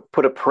to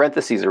put a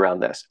parentheses around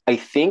this. I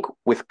think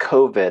with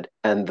COVID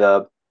and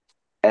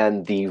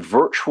the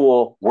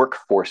virtual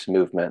workforce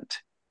movement,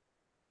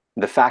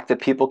 the fact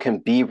that people can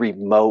be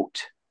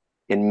remote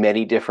in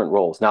many different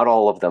roles, not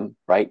all of them,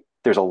 right?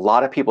 There's a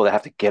lot of people that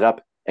have to get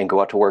up and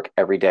go out to work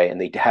every day, and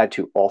they had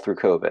to all through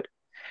COVID.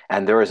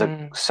 And there is a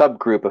Mm.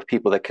 subgroup of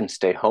people that can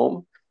stay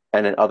home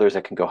and then others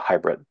that can go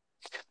hybrid.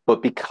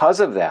 But because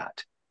of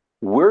that,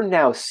 we're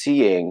now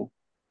seeing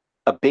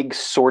a big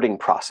sorting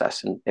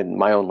process in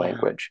my own Yeah.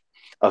 language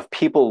of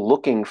people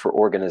looking for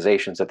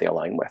organizations that they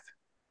align with.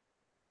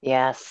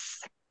 Yes.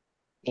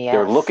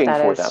 They're Yes. looking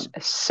That for is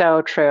them.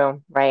 so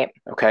true. Right.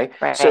 Okay.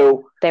 Right.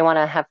 So They want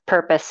to have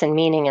purpose and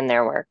meaning in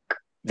their work,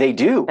 they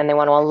do. and they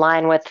want to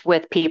align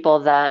with people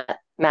that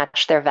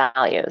match their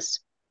values.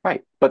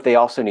 Right. But they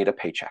also need a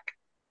paycheck.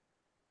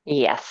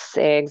 Yes,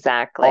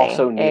 exactly.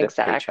 Also need a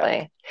paycheck.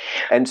 Exactly.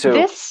 And so,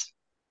 This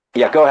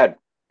yeah, go ahead.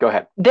 Go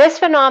ahead. this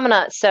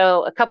phenomena,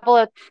 so a couple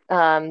of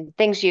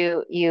things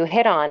you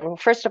hit on.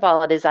 First of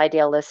all, it is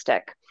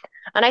idealistic.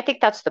 And I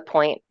think that's the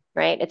point,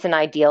 right? It's an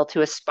ideal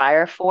to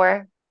aspire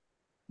for.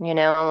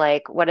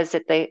 Like what is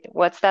it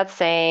what's that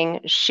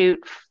saying?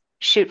 Shoot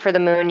for the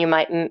moon, you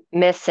might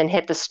miss and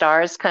hit the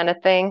stars kind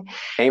of thing,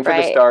 Aim for the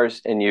right?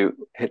 stars and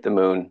you hit the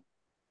moon,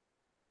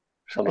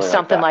 something like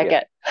Something that. like Yeah.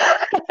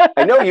 it.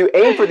 I know you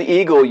aim for the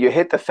eagle, you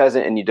hit the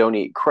pheasant, and you don't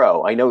eat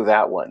crow. I know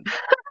that one.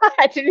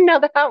 I didn't know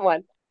that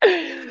one.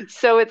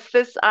 So it's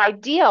this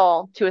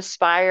ideal to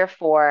aspire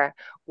for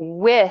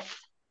with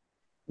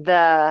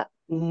the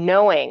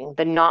knowing,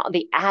 the not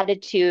the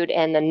attitude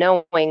and the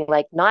knowing,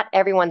 like not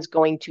everyone's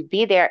going to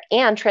be there.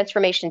 And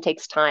transformation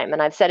takes time.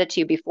 And I've said it to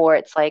you before,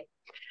 it's like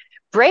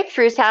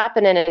breakthroughs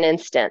happen in an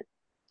instant.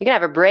 You can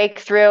have a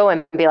breakthrough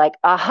and be like,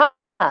 aha,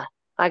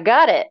 I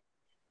got it.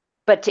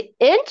 But to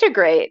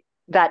integrate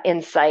that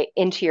insight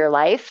into your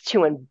life,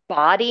 to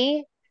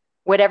embody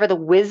whatever the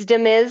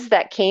wisdom is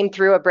that came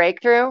through a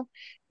breakthrough,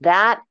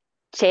 that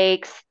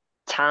takes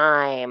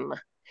time.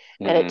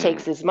 And it Mm,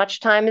 takes as much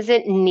time as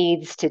it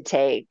needs to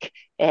take,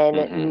 and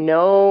hmm.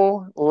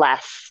 no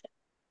less.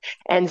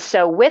 And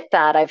so, with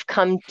that, I've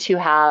come to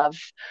have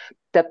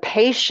the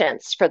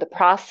patience for the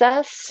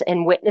process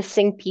and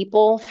witnessing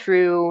people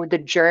through the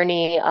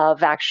journey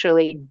of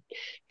actually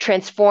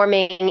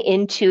transforming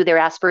into their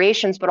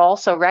aspirations, but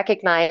also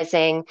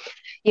recognizing,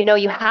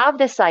 you have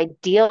this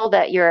ideal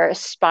that you're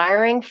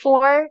aspiring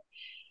for,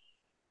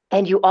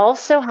 and you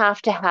also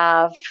have to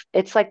have,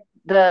 it's like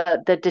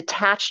the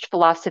detached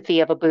philosophy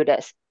of a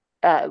Buddhist,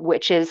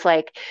 which is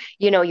like,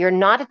 you're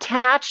not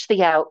attached to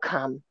the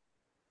outcome.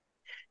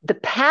 The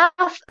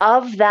path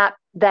of that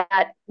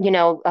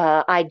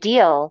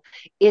ideal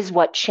is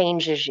what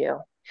changes you.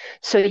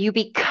 So you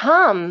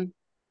become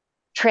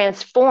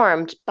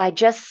transformed by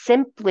just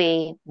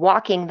simply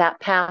walking that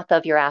path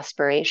of your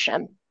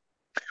aspiration.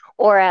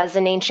 Or as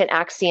an ancient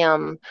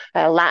axiom,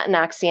 Latin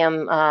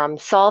axiom,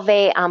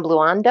 salve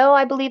ambulando,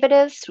 I believe it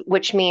is,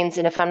 which means,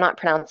 and if I'm not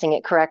pronouncing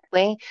it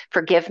correctly,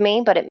 forgive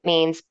me, but it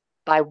means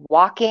by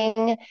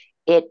walking,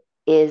 it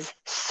is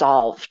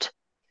solved.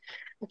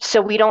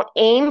 So we don't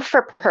aim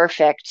for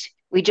perfect.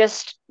 We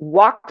just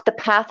walk the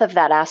path of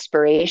that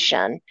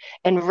aspiration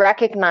and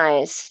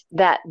recognize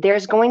that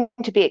there's going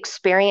to be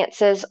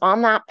experiences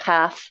on that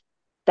path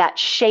that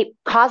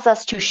cause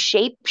us to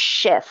shape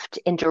shift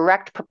in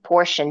direct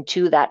proportion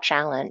to that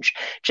challenge.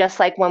 Just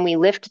like when we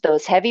lift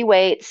those heavy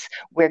weights,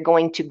 we're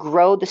going to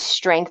grow the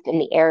strength in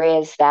the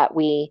areas that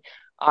we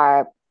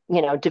are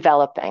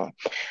developing.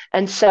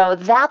 And so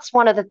that's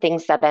one of the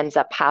things that ends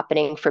up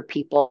happening for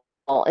people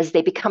as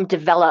they become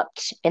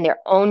developed in their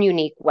own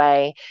unique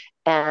way,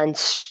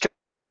 and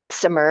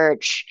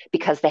emerge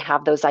because they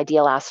have those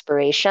ideal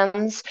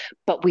aspirations.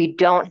 But we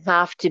don't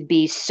have to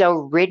be so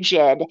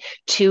rigid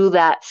to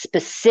that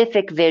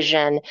specific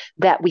vision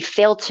that we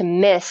fail to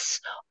miss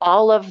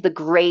all of the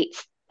great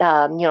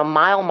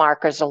mile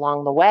markers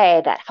along the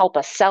way that help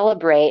us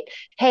celebrate,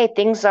 hey,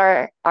 things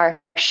are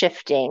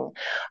shifting.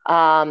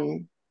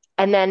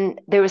 And then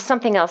there was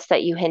something else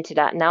that you hinted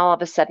at. Now all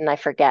of a sudden I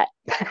forget.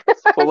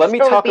 Well, let me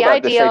So it was talk the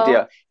about this ideal.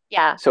 idea.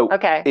 Yeah. So,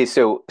 Okay.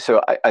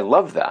 I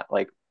love that,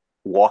 like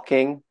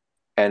walking,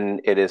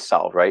 and it is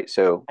solved, right?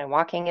 So And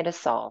walking it is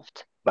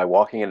solved. by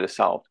walking, it is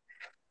solved.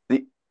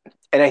 The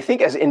And I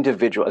think as an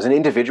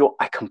individual,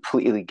 I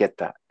completely get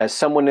that. As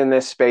someone in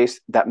this space,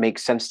 that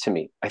makes sense to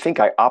me. I think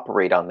I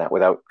operate on that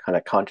without kind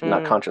of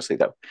not Mm, consciously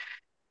though.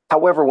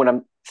 However, when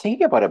I'm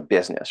thinking about a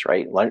business,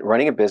 right,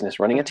 running a business,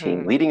 running a team,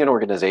 mm-hmm, leading an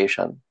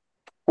organization,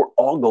 we're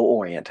all goal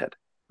oriented,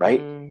 right?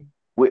 mm.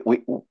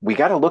 We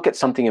got to look at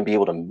something and be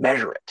able to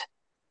measure it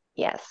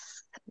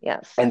Yes.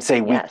 Yes. and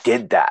say we Yes.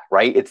 did that,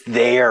 right? It's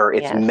there,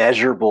 it's Yes.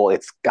 measurable,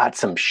 it's got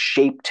some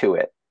shape to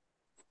it.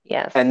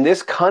 Yes. And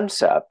this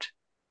concept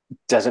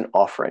doesn't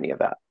offer any of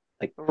that.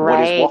 Like, what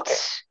is Right. walking?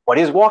 What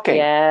is walking?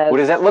 What Yes.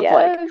 does that look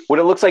like? Yes. What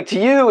it looks like to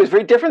you is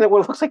very different than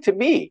what it looks like to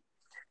me.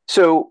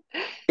 So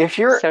if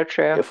you're So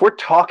true. if we're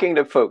talking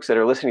to folks that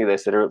are listening to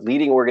this that are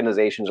leading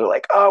organizations are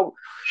like, oh,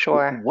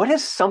 Sure. what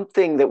is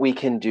something that we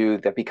can do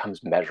that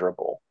becomes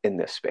measurable in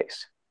this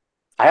space?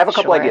 I have a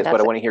couple Sure. ideas, but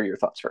I want to hear your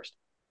thoughts first.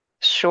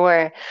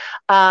 Sure.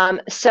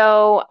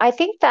 So I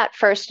think that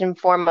first and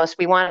foremost,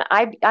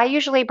 I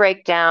usually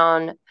break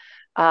down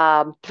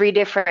three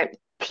different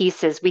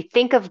pieces. We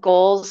think of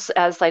goals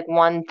as like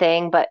one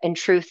thing, but in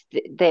truth,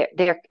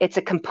 it's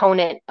a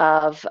component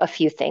of a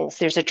few things.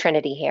 There's a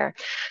trinity here.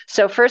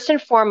 So first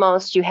and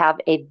foremost, you have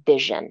a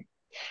vision.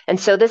 And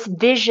so this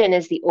vision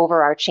is the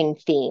overarching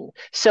theme.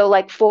 So,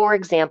 like, for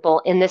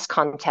example, in this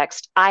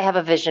context, I have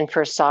a vision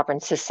for a sovereign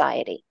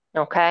society.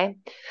 Okay.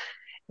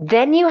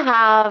 Then you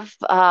have,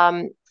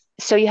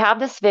 so you have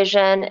this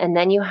vision, and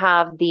then you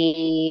have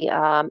the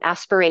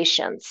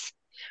aspirations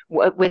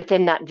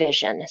within that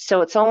vision.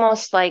 So it's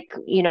almost like,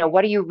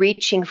 what are you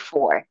reaching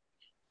for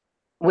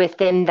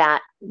within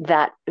that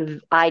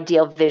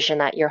ideal vision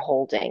that you're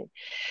holding?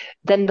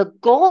 Then the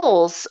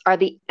goals are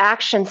the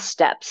action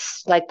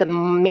steps, like the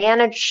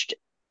managed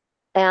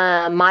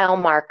mile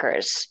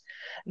markers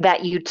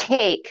that you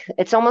take.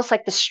 It's almost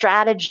like the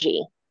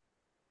strategy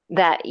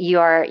that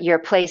you're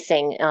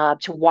placing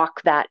to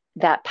walk that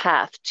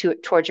path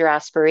towards your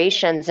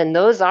aspirations, and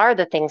those are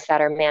the things that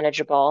are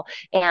manageable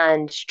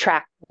and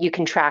you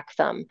can track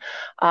them.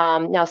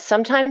 Now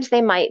sometimes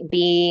they might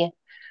be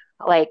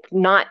like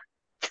not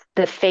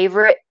the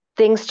favorite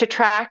things to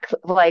track,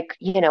 like,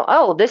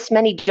 oh, this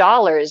many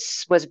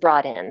dollars was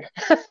brought in.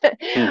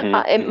 Mm-hmm,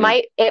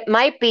 mm-hmm. It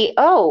might be,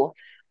 oh,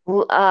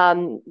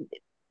 um,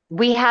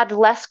 we had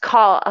less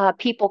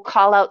people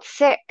call out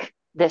sick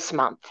this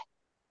month,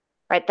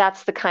 right?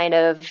 That's the kind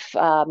of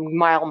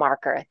mile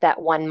marker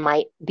that one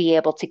might be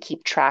able to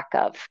keep track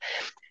of.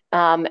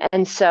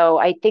 And so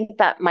I think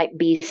that might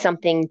be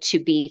something to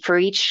be for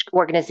each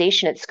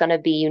organization. It's going to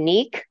be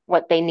unique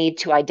what they need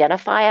to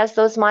identify as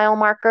those mile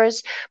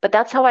markers. But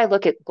that's how I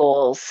look at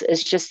goals,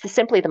 is just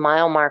simply the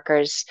mile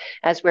markers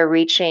as we're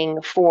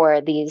reaching for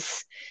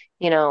these,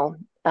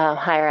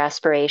 higher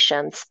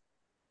aspirations.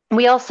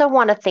 We also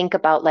want to think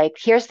about, like,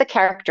 here's the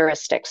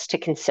characteristics to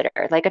consider.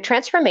 Like, a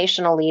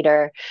transformational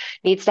leader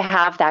needs to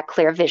have that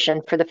clear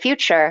vision for the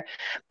future,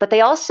 but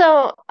they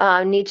also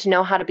need to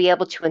know how to be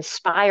able to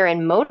inspire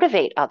and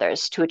motivate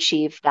others to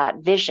achieve that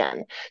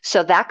vision.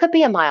 So that could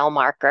be a mile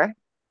marker,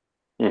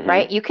 Mm-hmm.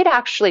 right? You could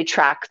actually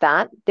track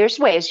that. There's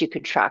ways you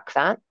could track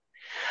that.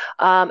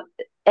 Um,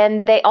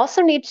 and they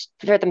also need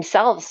for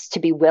themselves to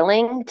be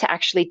willing to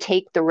actually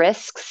take the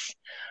risks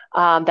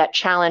that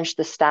challenge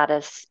the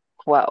status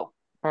quo.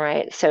 All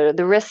right. So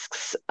the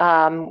risks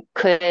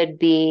could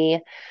be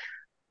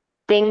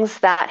things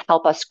that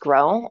help us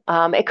grow.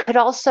 It could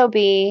also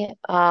be,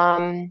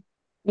 tapping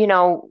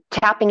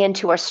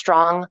into a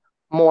strong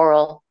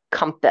moral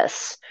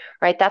compass,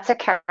 right? That's a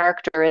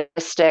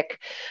characteristic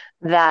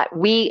that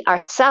we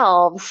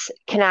ourselves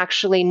can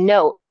actually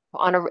note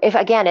if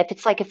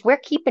it's like, if we're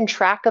keeping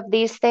track of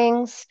these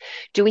things,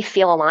 do we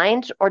feel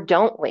aligned or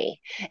don't we?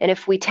 And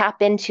if we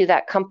tap into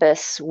that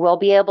compass, we'll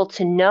be able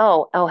to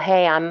know, oh,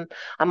 hey, I'm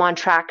on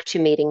track to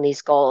meeting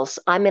these goals.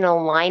 I'm in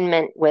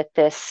alignment with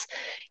this,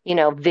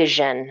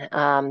 vision.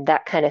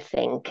 That kind of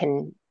thing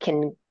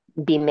can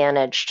be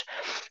managed.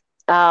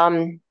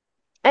 Um,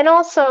 and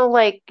also,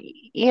 like,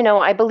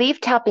 I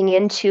believe tapping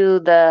into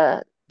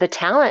the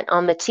talent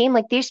on the team,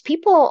 like, these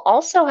people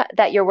also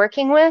that you're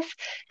working with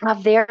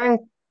have their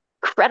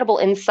incredible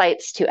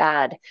insights to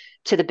add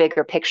to the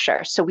bigger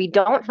picture. So we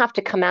don't have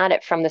to come at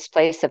it from this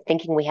place of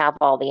thinking we have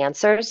all the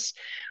answers.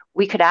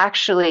 We could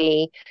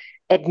actually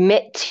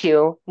admit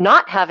to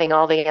not having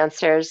all the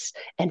answers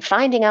and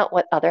finding out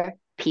what other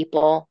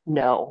people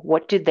know.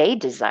 What do they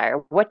desire?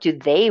 What do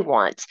they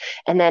want?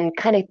 And then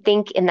kind of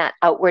think in that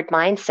outward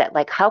mindset,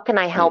 like, how can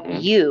I help Mm-hmm.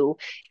 you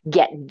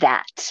get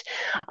that?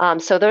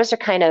 So those are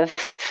kind of,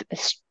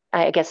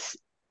 I guess,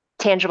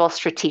 tangible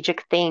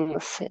strategic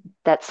things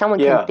that someone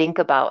can Yeah. think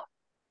about.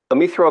 Let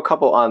me throw a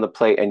couple on the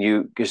plate and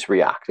you just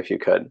react if you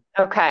could.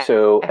 Okay,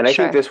 So, and I think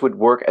sure. this would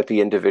work at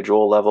the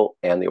individual level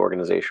and the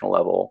organizational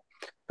level,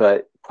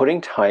 but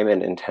putting time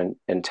and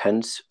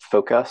intense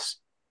focus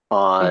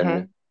on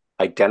Mm-hmm.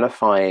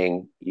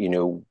 identifying,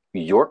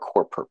 your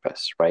core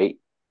purpose, right?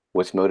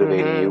 What's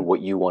motivating you, Mm-hmm.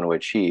 what you want to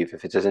achieve.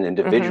 If it's as an Mm-hmm.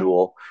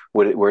 individual,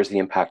 where's the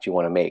impact you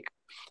want to make?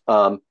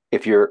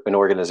 If you're an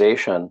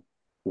organization,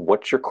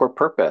 what's your core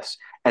purpose?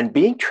 And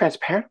being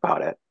transparent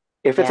about it.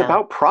 If it's Yeah.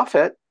 about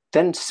profit,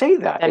 then say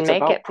that Then it's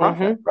make about it.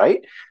 profit, Mm-hmm. right?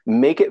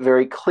 Make it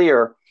very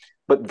clear,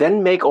 but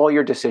then make all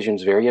your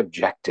decisions very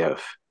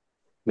objective.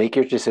 Make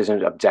your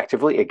decisions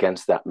objectively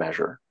against that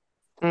measure.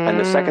 And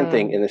the second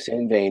thing Mm. in the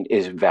same vein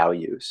is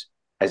values.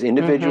 As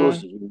individuals,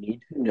 Mm-hmm. you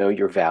need to know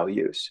your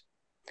values.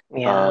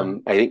 Yeah.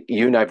 I think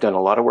you and I have done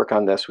a lot of work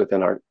on this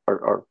within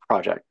our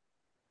project.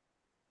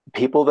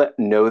 People that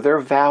know their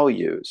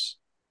values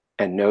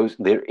and knows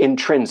they're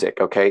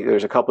intrinsic, okay?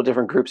 There's a couple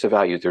different groups of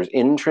values. There's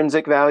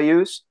intrinsic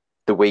values,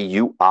 the way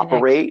you And ex-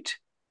 operate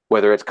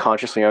whether it's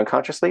consciously or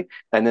unconsciously.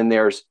 And then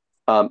there's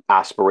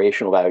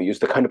aspirational values,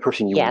 the kind of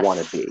person you want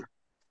to Yes. be,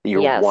 that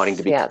you're wanting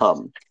to Yes. Yes.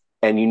 become.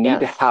 And you need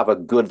to Yes. have a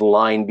good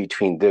line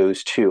between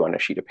those two on a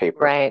sheet of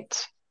paper.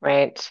 Right.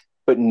 Right.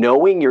 But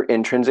knowing your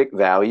intrinsic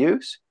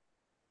values,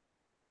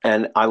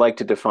 and I like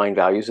to define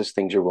values as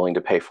things you're willing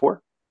to pay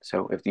for.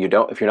 So if you're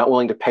not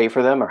willing to pay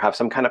for them or have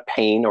some kind of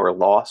pain or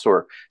loss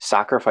or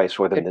sacrifice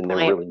for them, Good then they're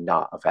point. really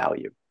not a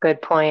value.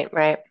 Good point.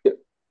 Right.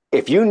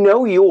 If you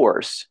know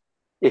yours,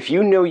 if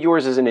you know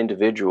yours as an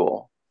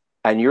individual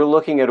and you're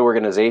looking at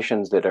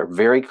organizations that are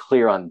very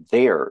clear on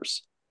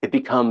theirs, it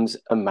becomes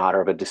a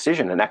matter of a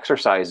decision, an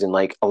exercise in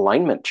like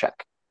alignment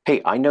check.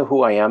 Hey, I know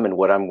who I am and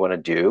what I'm going to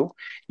do.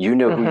 You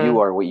know who you Mm-hmm.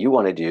 are, what you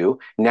want to do.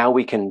 Now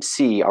we can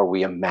see, are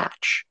we a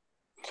match?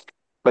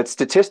 But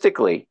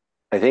statistically,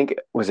 I think,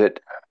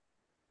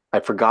 I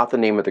forgot the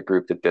name of the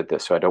group that did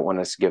this, so I don't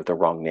want to give the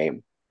wrong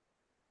name.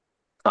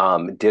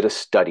 Did a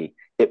study.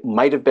 It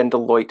might have been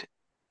Deloitte.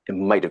 It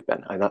might have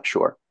been, I'm not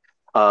sure.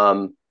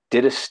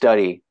 Did a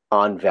study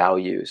on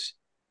values,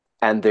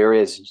 and there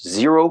is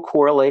zero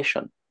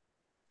correlation.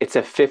 It's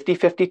a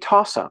 50-50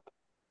 toss up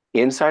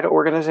inside of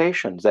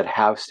organizations that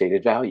have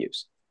stated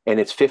values. And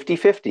it's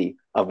 50-50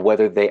 of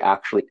whether they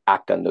actually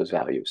act on those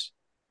values.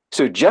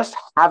 So just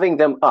having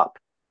them up,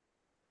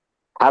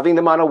 having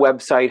them on a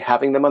website,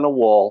 having them on a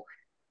wall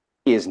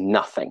is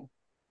nothing.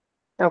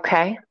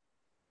 Okay.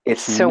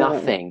 It's So,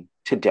 nothing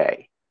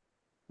today.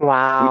 We,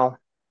 wow.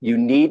 you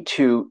need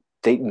to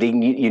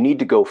you need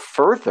to go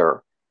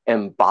further,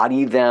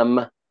 embody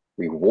them,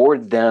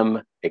 reward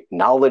them,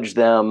 acknowledge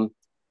them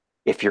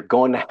if you're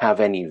going to have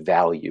any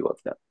value of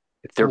them,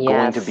 if they're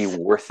going to be Yes.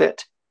 worth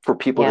it for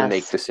people to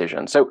make Yes.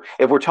 decisions. So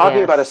if we're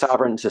talking about a Yes.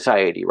 sovereign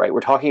society, right,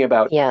 we're talking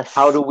about how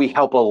Yes. do we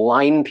help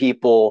align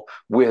people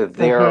with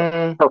their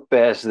Mm-hmm.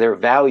 purpose, their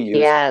values.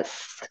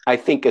 Yes. I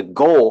think a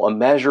goal, a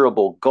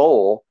measurable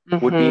goal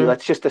would be, Mm-hmm.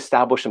 let's just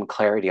establish some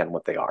clarity on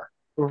what they are.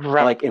 And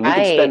we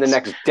can spend the Right.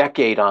 next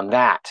decade on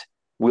that.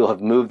 We'll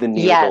have moved the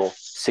needle Yes.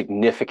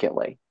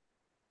 significantly.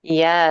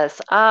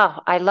 Yes. Oh,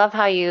 I love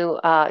how you,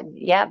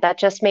 yeah, that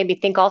just made me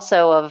think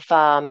also of,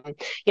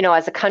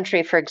 as a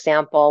country, for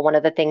example, one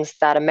of the things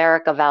that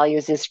America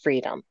values is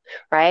freedom,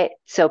 right?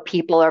 So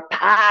people are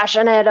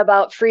passionate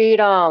about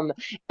freedom.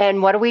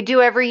 And what do we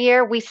do every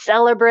year? We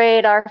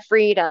celebrate our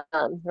freedom,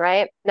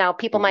 right? Now,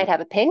 people Mm-hmm. might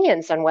have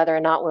opinions on whether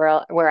or not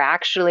we're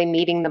actually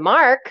meeting the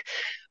mark,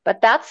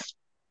 but that's,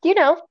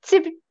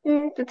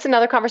 it's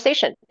another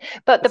conversation.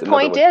 But the That's another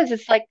point one. is,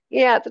 it's like,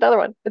 yeah, it's another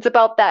one. It's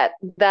about that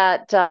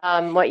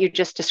what you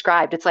just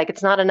described. It's like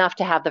it's not enough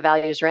to have the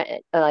values written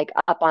like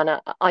up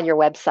on your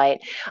website.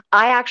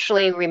 I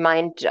actually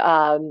remind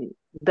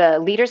the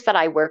leaders that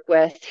I work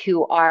with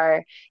who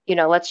are,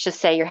 let's just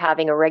say you're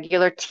having a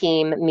regular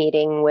team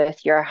meeting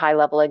with your high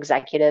level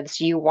executives.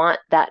 You want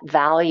that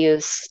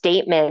values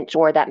statement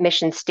or that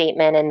mission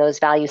statement and those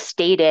values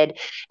stated,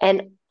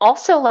 and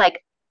also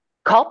like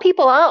call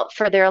people out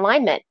for their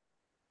alignment.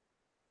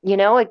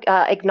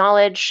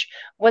 Acknowledge.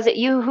 Was it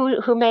you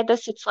who made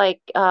this? It's like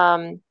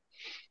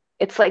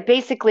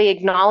basically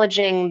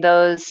acknowledging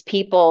those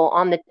people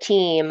on the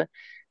team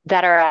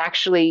that are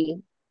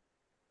actually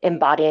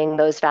embodying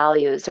those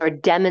values or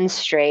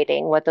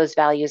demonstrating what those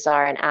values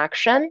are in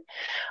action.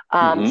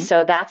 Mm-hmm.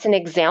 So that's an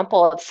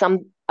example of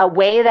a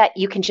way that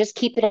you can just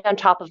keep it on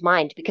top of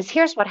mind, because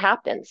here's what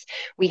happens.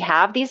 We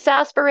have these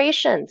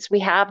aspirations, we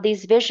have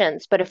these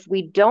visions, but if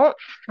we don't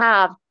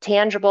have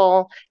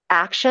tangible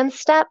action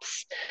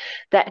steps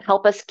that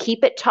help us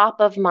keep it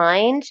top of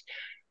mind,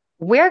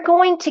 we're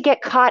going to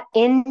get caught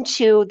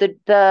into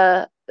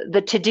the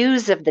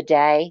to-dos of the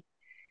day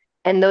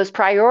and those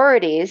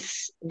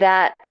priorities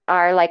that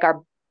are like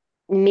our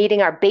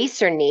meeting our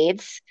baser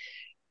needs,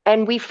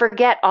 and we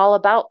forget all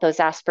about those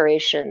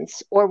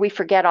aspirations, or we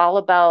forget all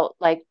about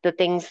like the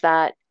things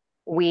that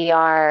we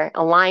are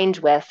aligned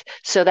with,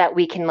 so that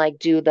we can like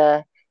do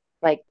the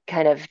like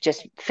kind of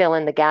just fill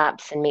in the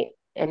gaps and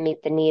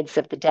meet the needs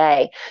of the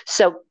day.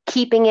 So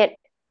keeping it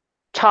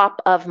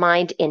top of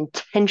mind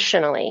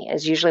intentionally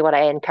is usually what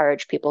I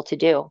encourage people to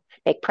do.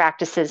 Make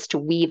practices to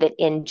weave it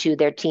into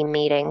their team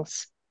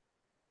meetings.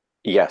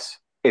 Yes,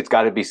 it's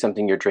got to be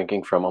something you're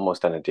drinking from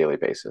almost on a daily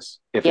basis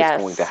if it's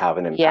going to Yes, have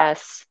an impact.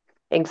 yes,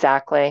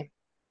 exactly.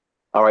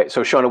 All right,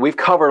 so Shawna, we've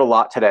covered a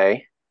lot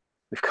today.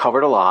 We've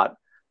covered a lot.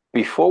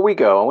 Before we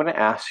go, I want to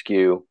ask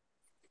you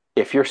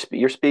if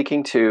you're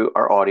speaking to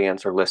our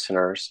audience or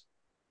listeners,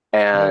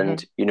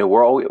 and Mm-hmm.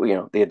 we're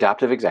all the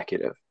adaptive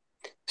executive.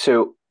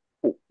 So,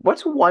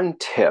 what's one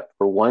tip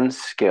or one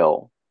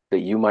skill that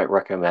you might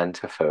recommend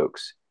to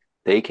folks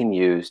they can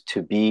use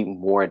to be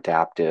more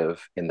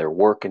adaptive in their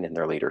work and in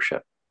their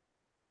leadership?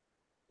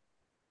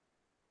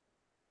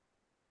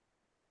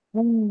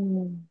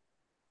 Mm.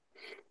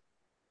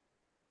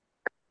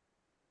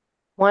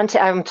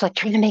 I'm like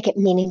trying to make it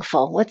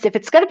meaningful. If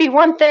it's going to be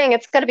one thing,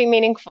 it's going to be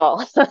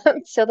meaningful.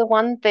 So the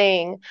one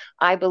thing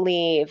I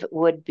believe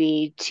would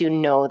be to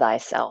know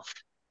thyself.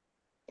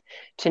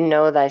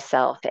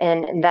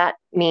 And that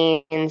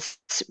means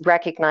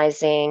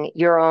recognizing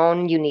your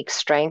own unique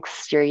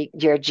strengths,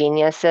 your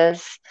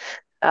geniuses,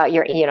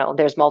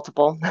 there's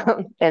multiple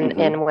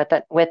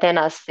Hmm. within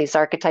us, these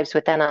archetypes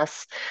within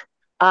us.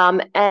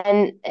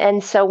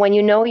 And so when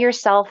you know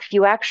yourself,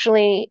 you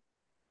actually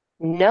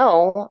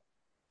know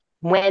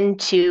when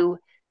to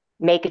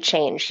make a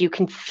change. You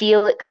can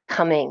feel it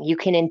coming. You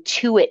can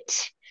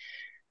intuit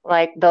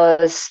like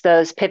those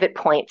pivot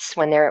points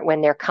when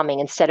they're coming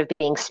instead of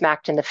being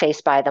smacked in the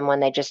face by them when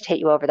they just hit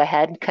you over the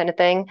head kind of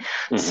thing.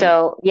 Hmm.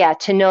 So yeah,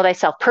 to know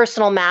thyself,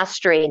 personal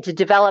mastery, and to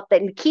develop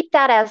that and keep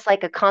that as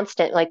like a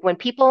constant. Like when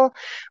people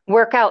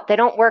work out, they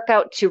don't work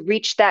out to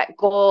reach that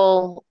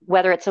goal,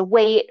 whether it's a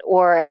weight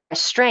or a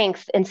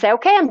strength, and say,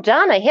 okay, I'm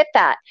done, I hit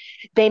that.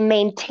 They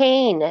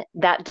maintain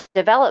that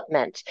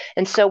development.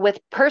 And so with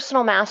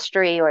personal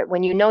mastery, or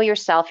when you know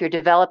yourself, you're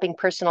developing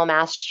personal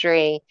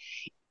mastery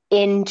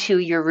into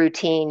your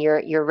routine,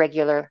 your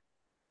regular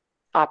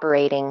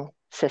operating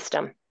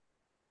system.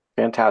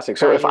 Fantastic.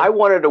 So How if I you,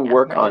 wanted to yeah,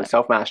 work on regular.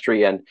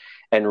 self-mastery and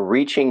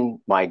reaching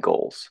my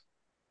goals,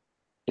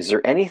 is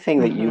there anything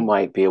that you Mm-hmm.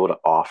 might be able to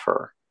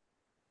offer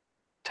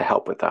to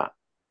help with that?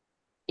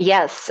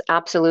 Yes,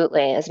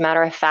 absolutely. As a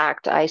matter of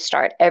fact, I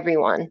start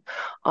everyone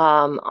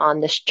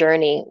on this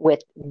journey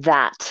with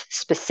that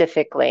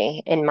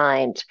specifically in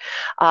mind.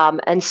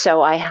 And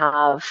so I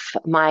have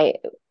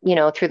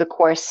through the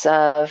course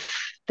of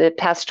the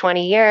past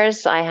 20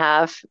 years, I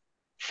have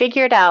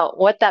figured out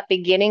what that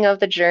beginning of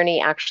the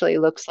journey actually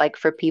looks like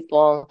for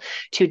people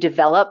to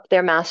develop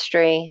their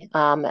mastery,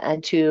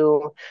 and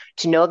to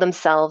know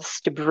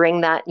themselves, to bring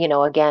that,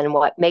 again,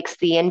 what makes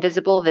the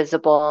invisible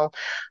visible.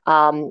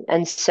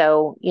 And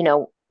so,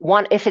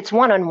 if it's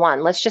one on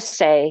one, let's just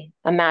say,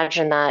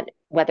 imagine that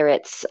whether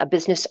it's a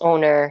business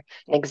owner,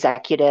 an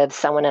executive,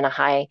 someone in a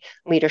high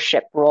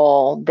leadership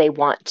role, they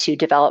want to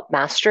develop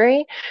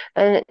mastery,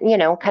 and,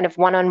 kind of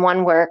one on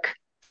one work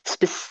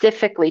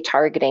specifically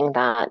targeting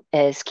that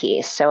is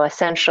key. So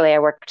essentially, I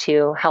work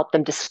to help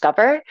them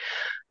discover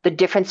the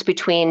difference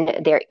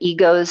between their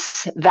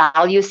ego's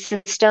value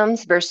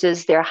systems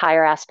versus their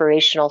higher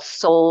aspirational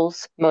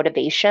soul's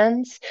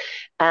motivations,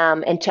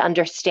 and to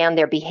understand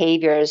their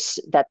behaviors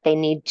that they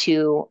need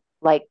to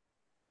like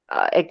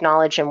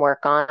acknowledge and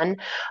work on,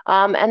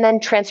 and then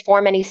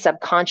transform any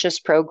subconscious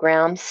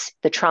programs,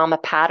 the trauma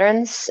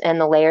patterns, and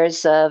the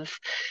layers of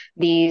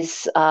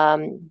these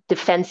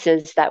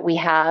defenses that we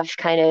have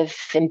kind of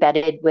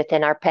embedded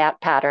within our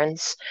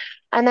patterns.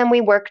 And then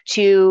we work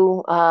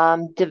to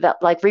develop,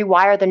 like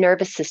rewire the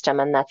nervous system,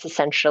 and that's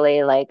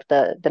essentially like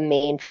the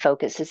main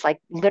focus. Is like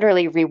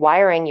literally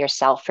rewiring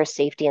yourself for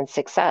safety and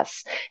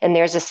success. And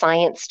there's a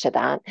science to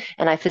that,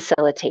 and I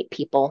facilitate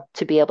people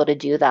to be able to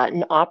do that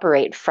and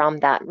operate from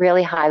that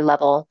really high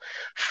level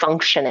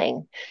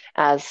functioning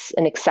as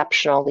an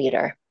exceptional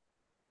leader.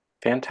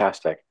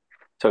 Fantastic.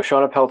 So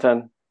Shawna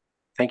Pelton,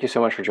 thank you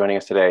so much for joining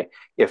us today.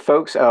 If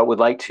folks would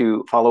like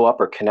to follow up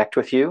or connect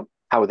with you,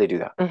 how would they do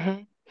that?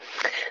 Mm-hmm.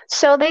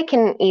 So they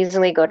can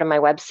easily go to my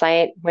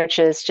website, which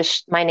is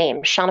just my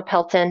name,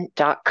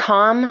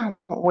 shawnapelton.com,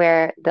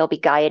 where they'll be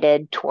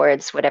guided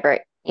towards whatever,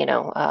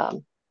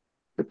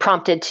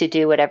 prompted to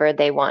do whatever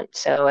they want.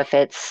 So if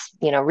it's,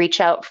 reach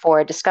out for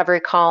a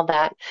discovery call,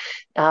 that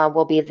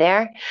will be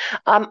there.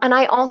 And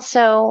I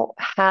also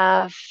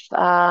have,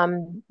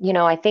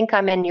 I think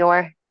I'm in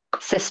your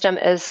system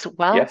as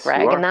well, Yes, you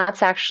Greg. And are.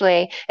 that's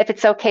actually, if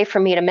it's okay for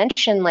me to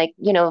mention, like,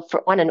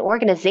 for on an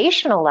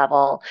organizational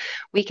level,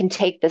 we can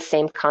take the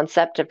same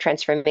concept of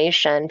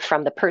transformation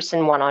from the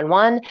person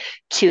one-on-one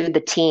to the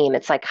team.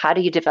 It's like, how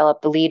do you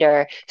develop the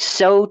leader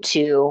so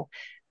to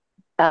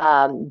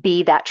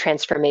be that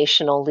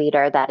transformational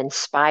leader that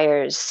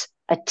inspires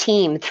a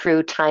team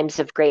through times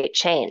of great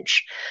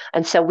change.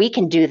 And so we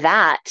can do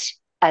that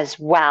as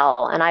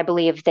well. And I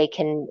believe they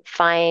can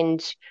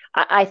find,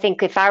 I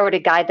think if I were to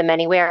guide them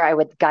anywhere, I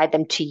would guide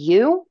them to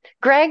you,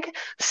 Greg,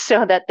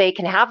 so that they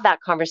can have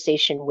that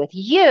conversation with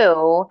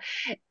you.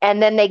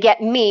 And then they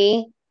get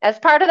me as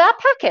part of that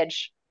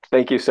package.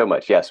 Thank you so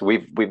much. Yes,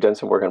 we've done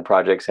some work on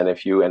projects, and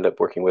if you end up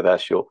working with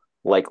us, you'll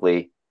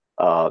likely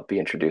be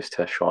introduced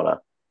to Shawna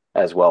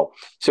as well.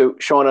 So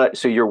Shawna,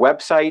 so your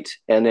website,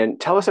 and then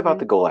tell us about Mm-hmm.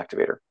 the goal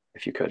activator,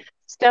 if you could.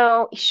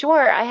 So,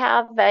 sure, I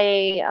have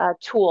a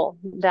tool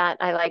that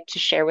I like to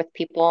share with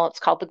people. It's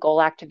called the Goal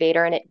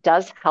Activator, and it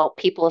does help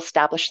people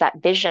establish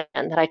that vision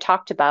that I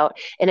talked about.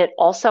 And it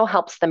also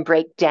helps them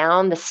break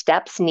down the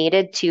steps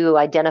needed to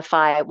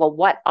identify, well,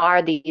 what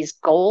are these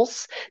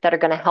goals that are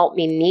going to help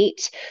me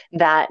meet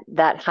that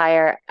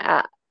higher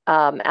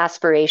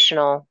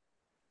aspirational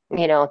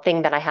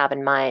thing that I have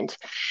in mind.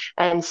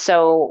 And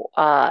so,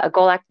 the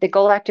Goal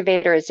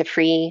Activator is a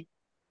free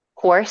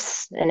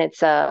course, and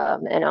it's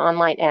an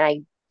online, and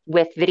I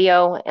with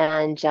video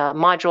and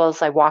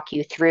modules, I walk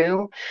you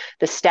through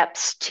the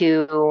steps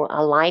to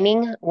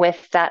aligning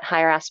with that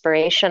higher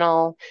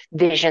aspirational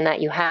vision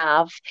that you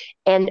have.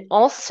 And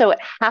also, it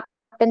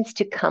happens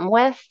to come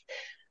with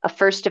a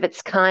first of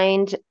its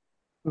kind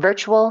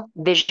virtual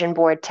vision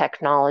board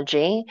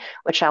technology,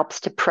 which helps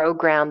to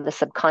program the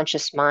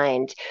subconscious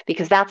mind,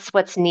 because that's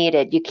what's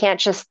needed. You can't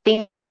just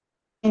think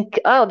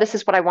oh, this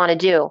is what I want to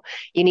do.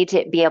 You need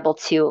to be able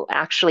to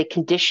actually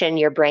condition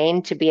your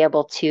brain to be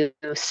able to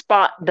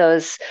spot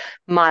those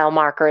mile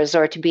markers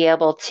or to be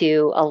able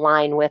to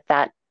align with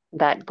that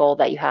goal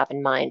that you have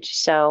in mind.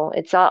 So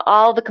it's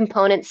all the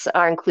components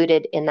are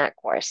included in that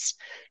course.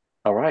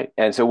 All right.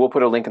 And so we'll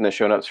put a link in the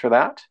show notes for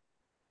that as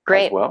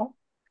Great. well.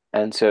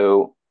 And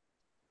so,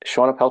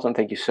 Shawna Pelton,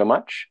 thank you so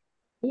much.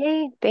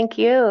 Yay. Thank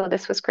you.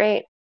 This was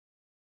great.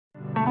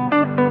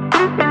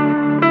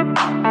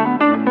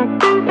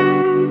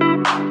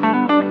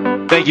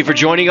 Thank you for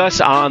joining us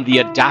on the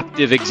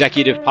Adaptive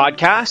Executive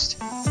Podcast.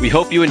 We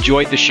hope you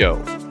enjoyed the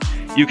show.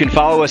 You can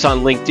follow us on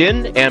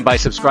LinkedIn and by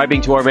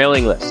subscribing to our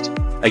mailing list.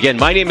 Again,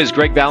 my name is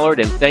Greg Ballard,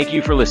 and thank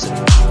you for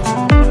listening.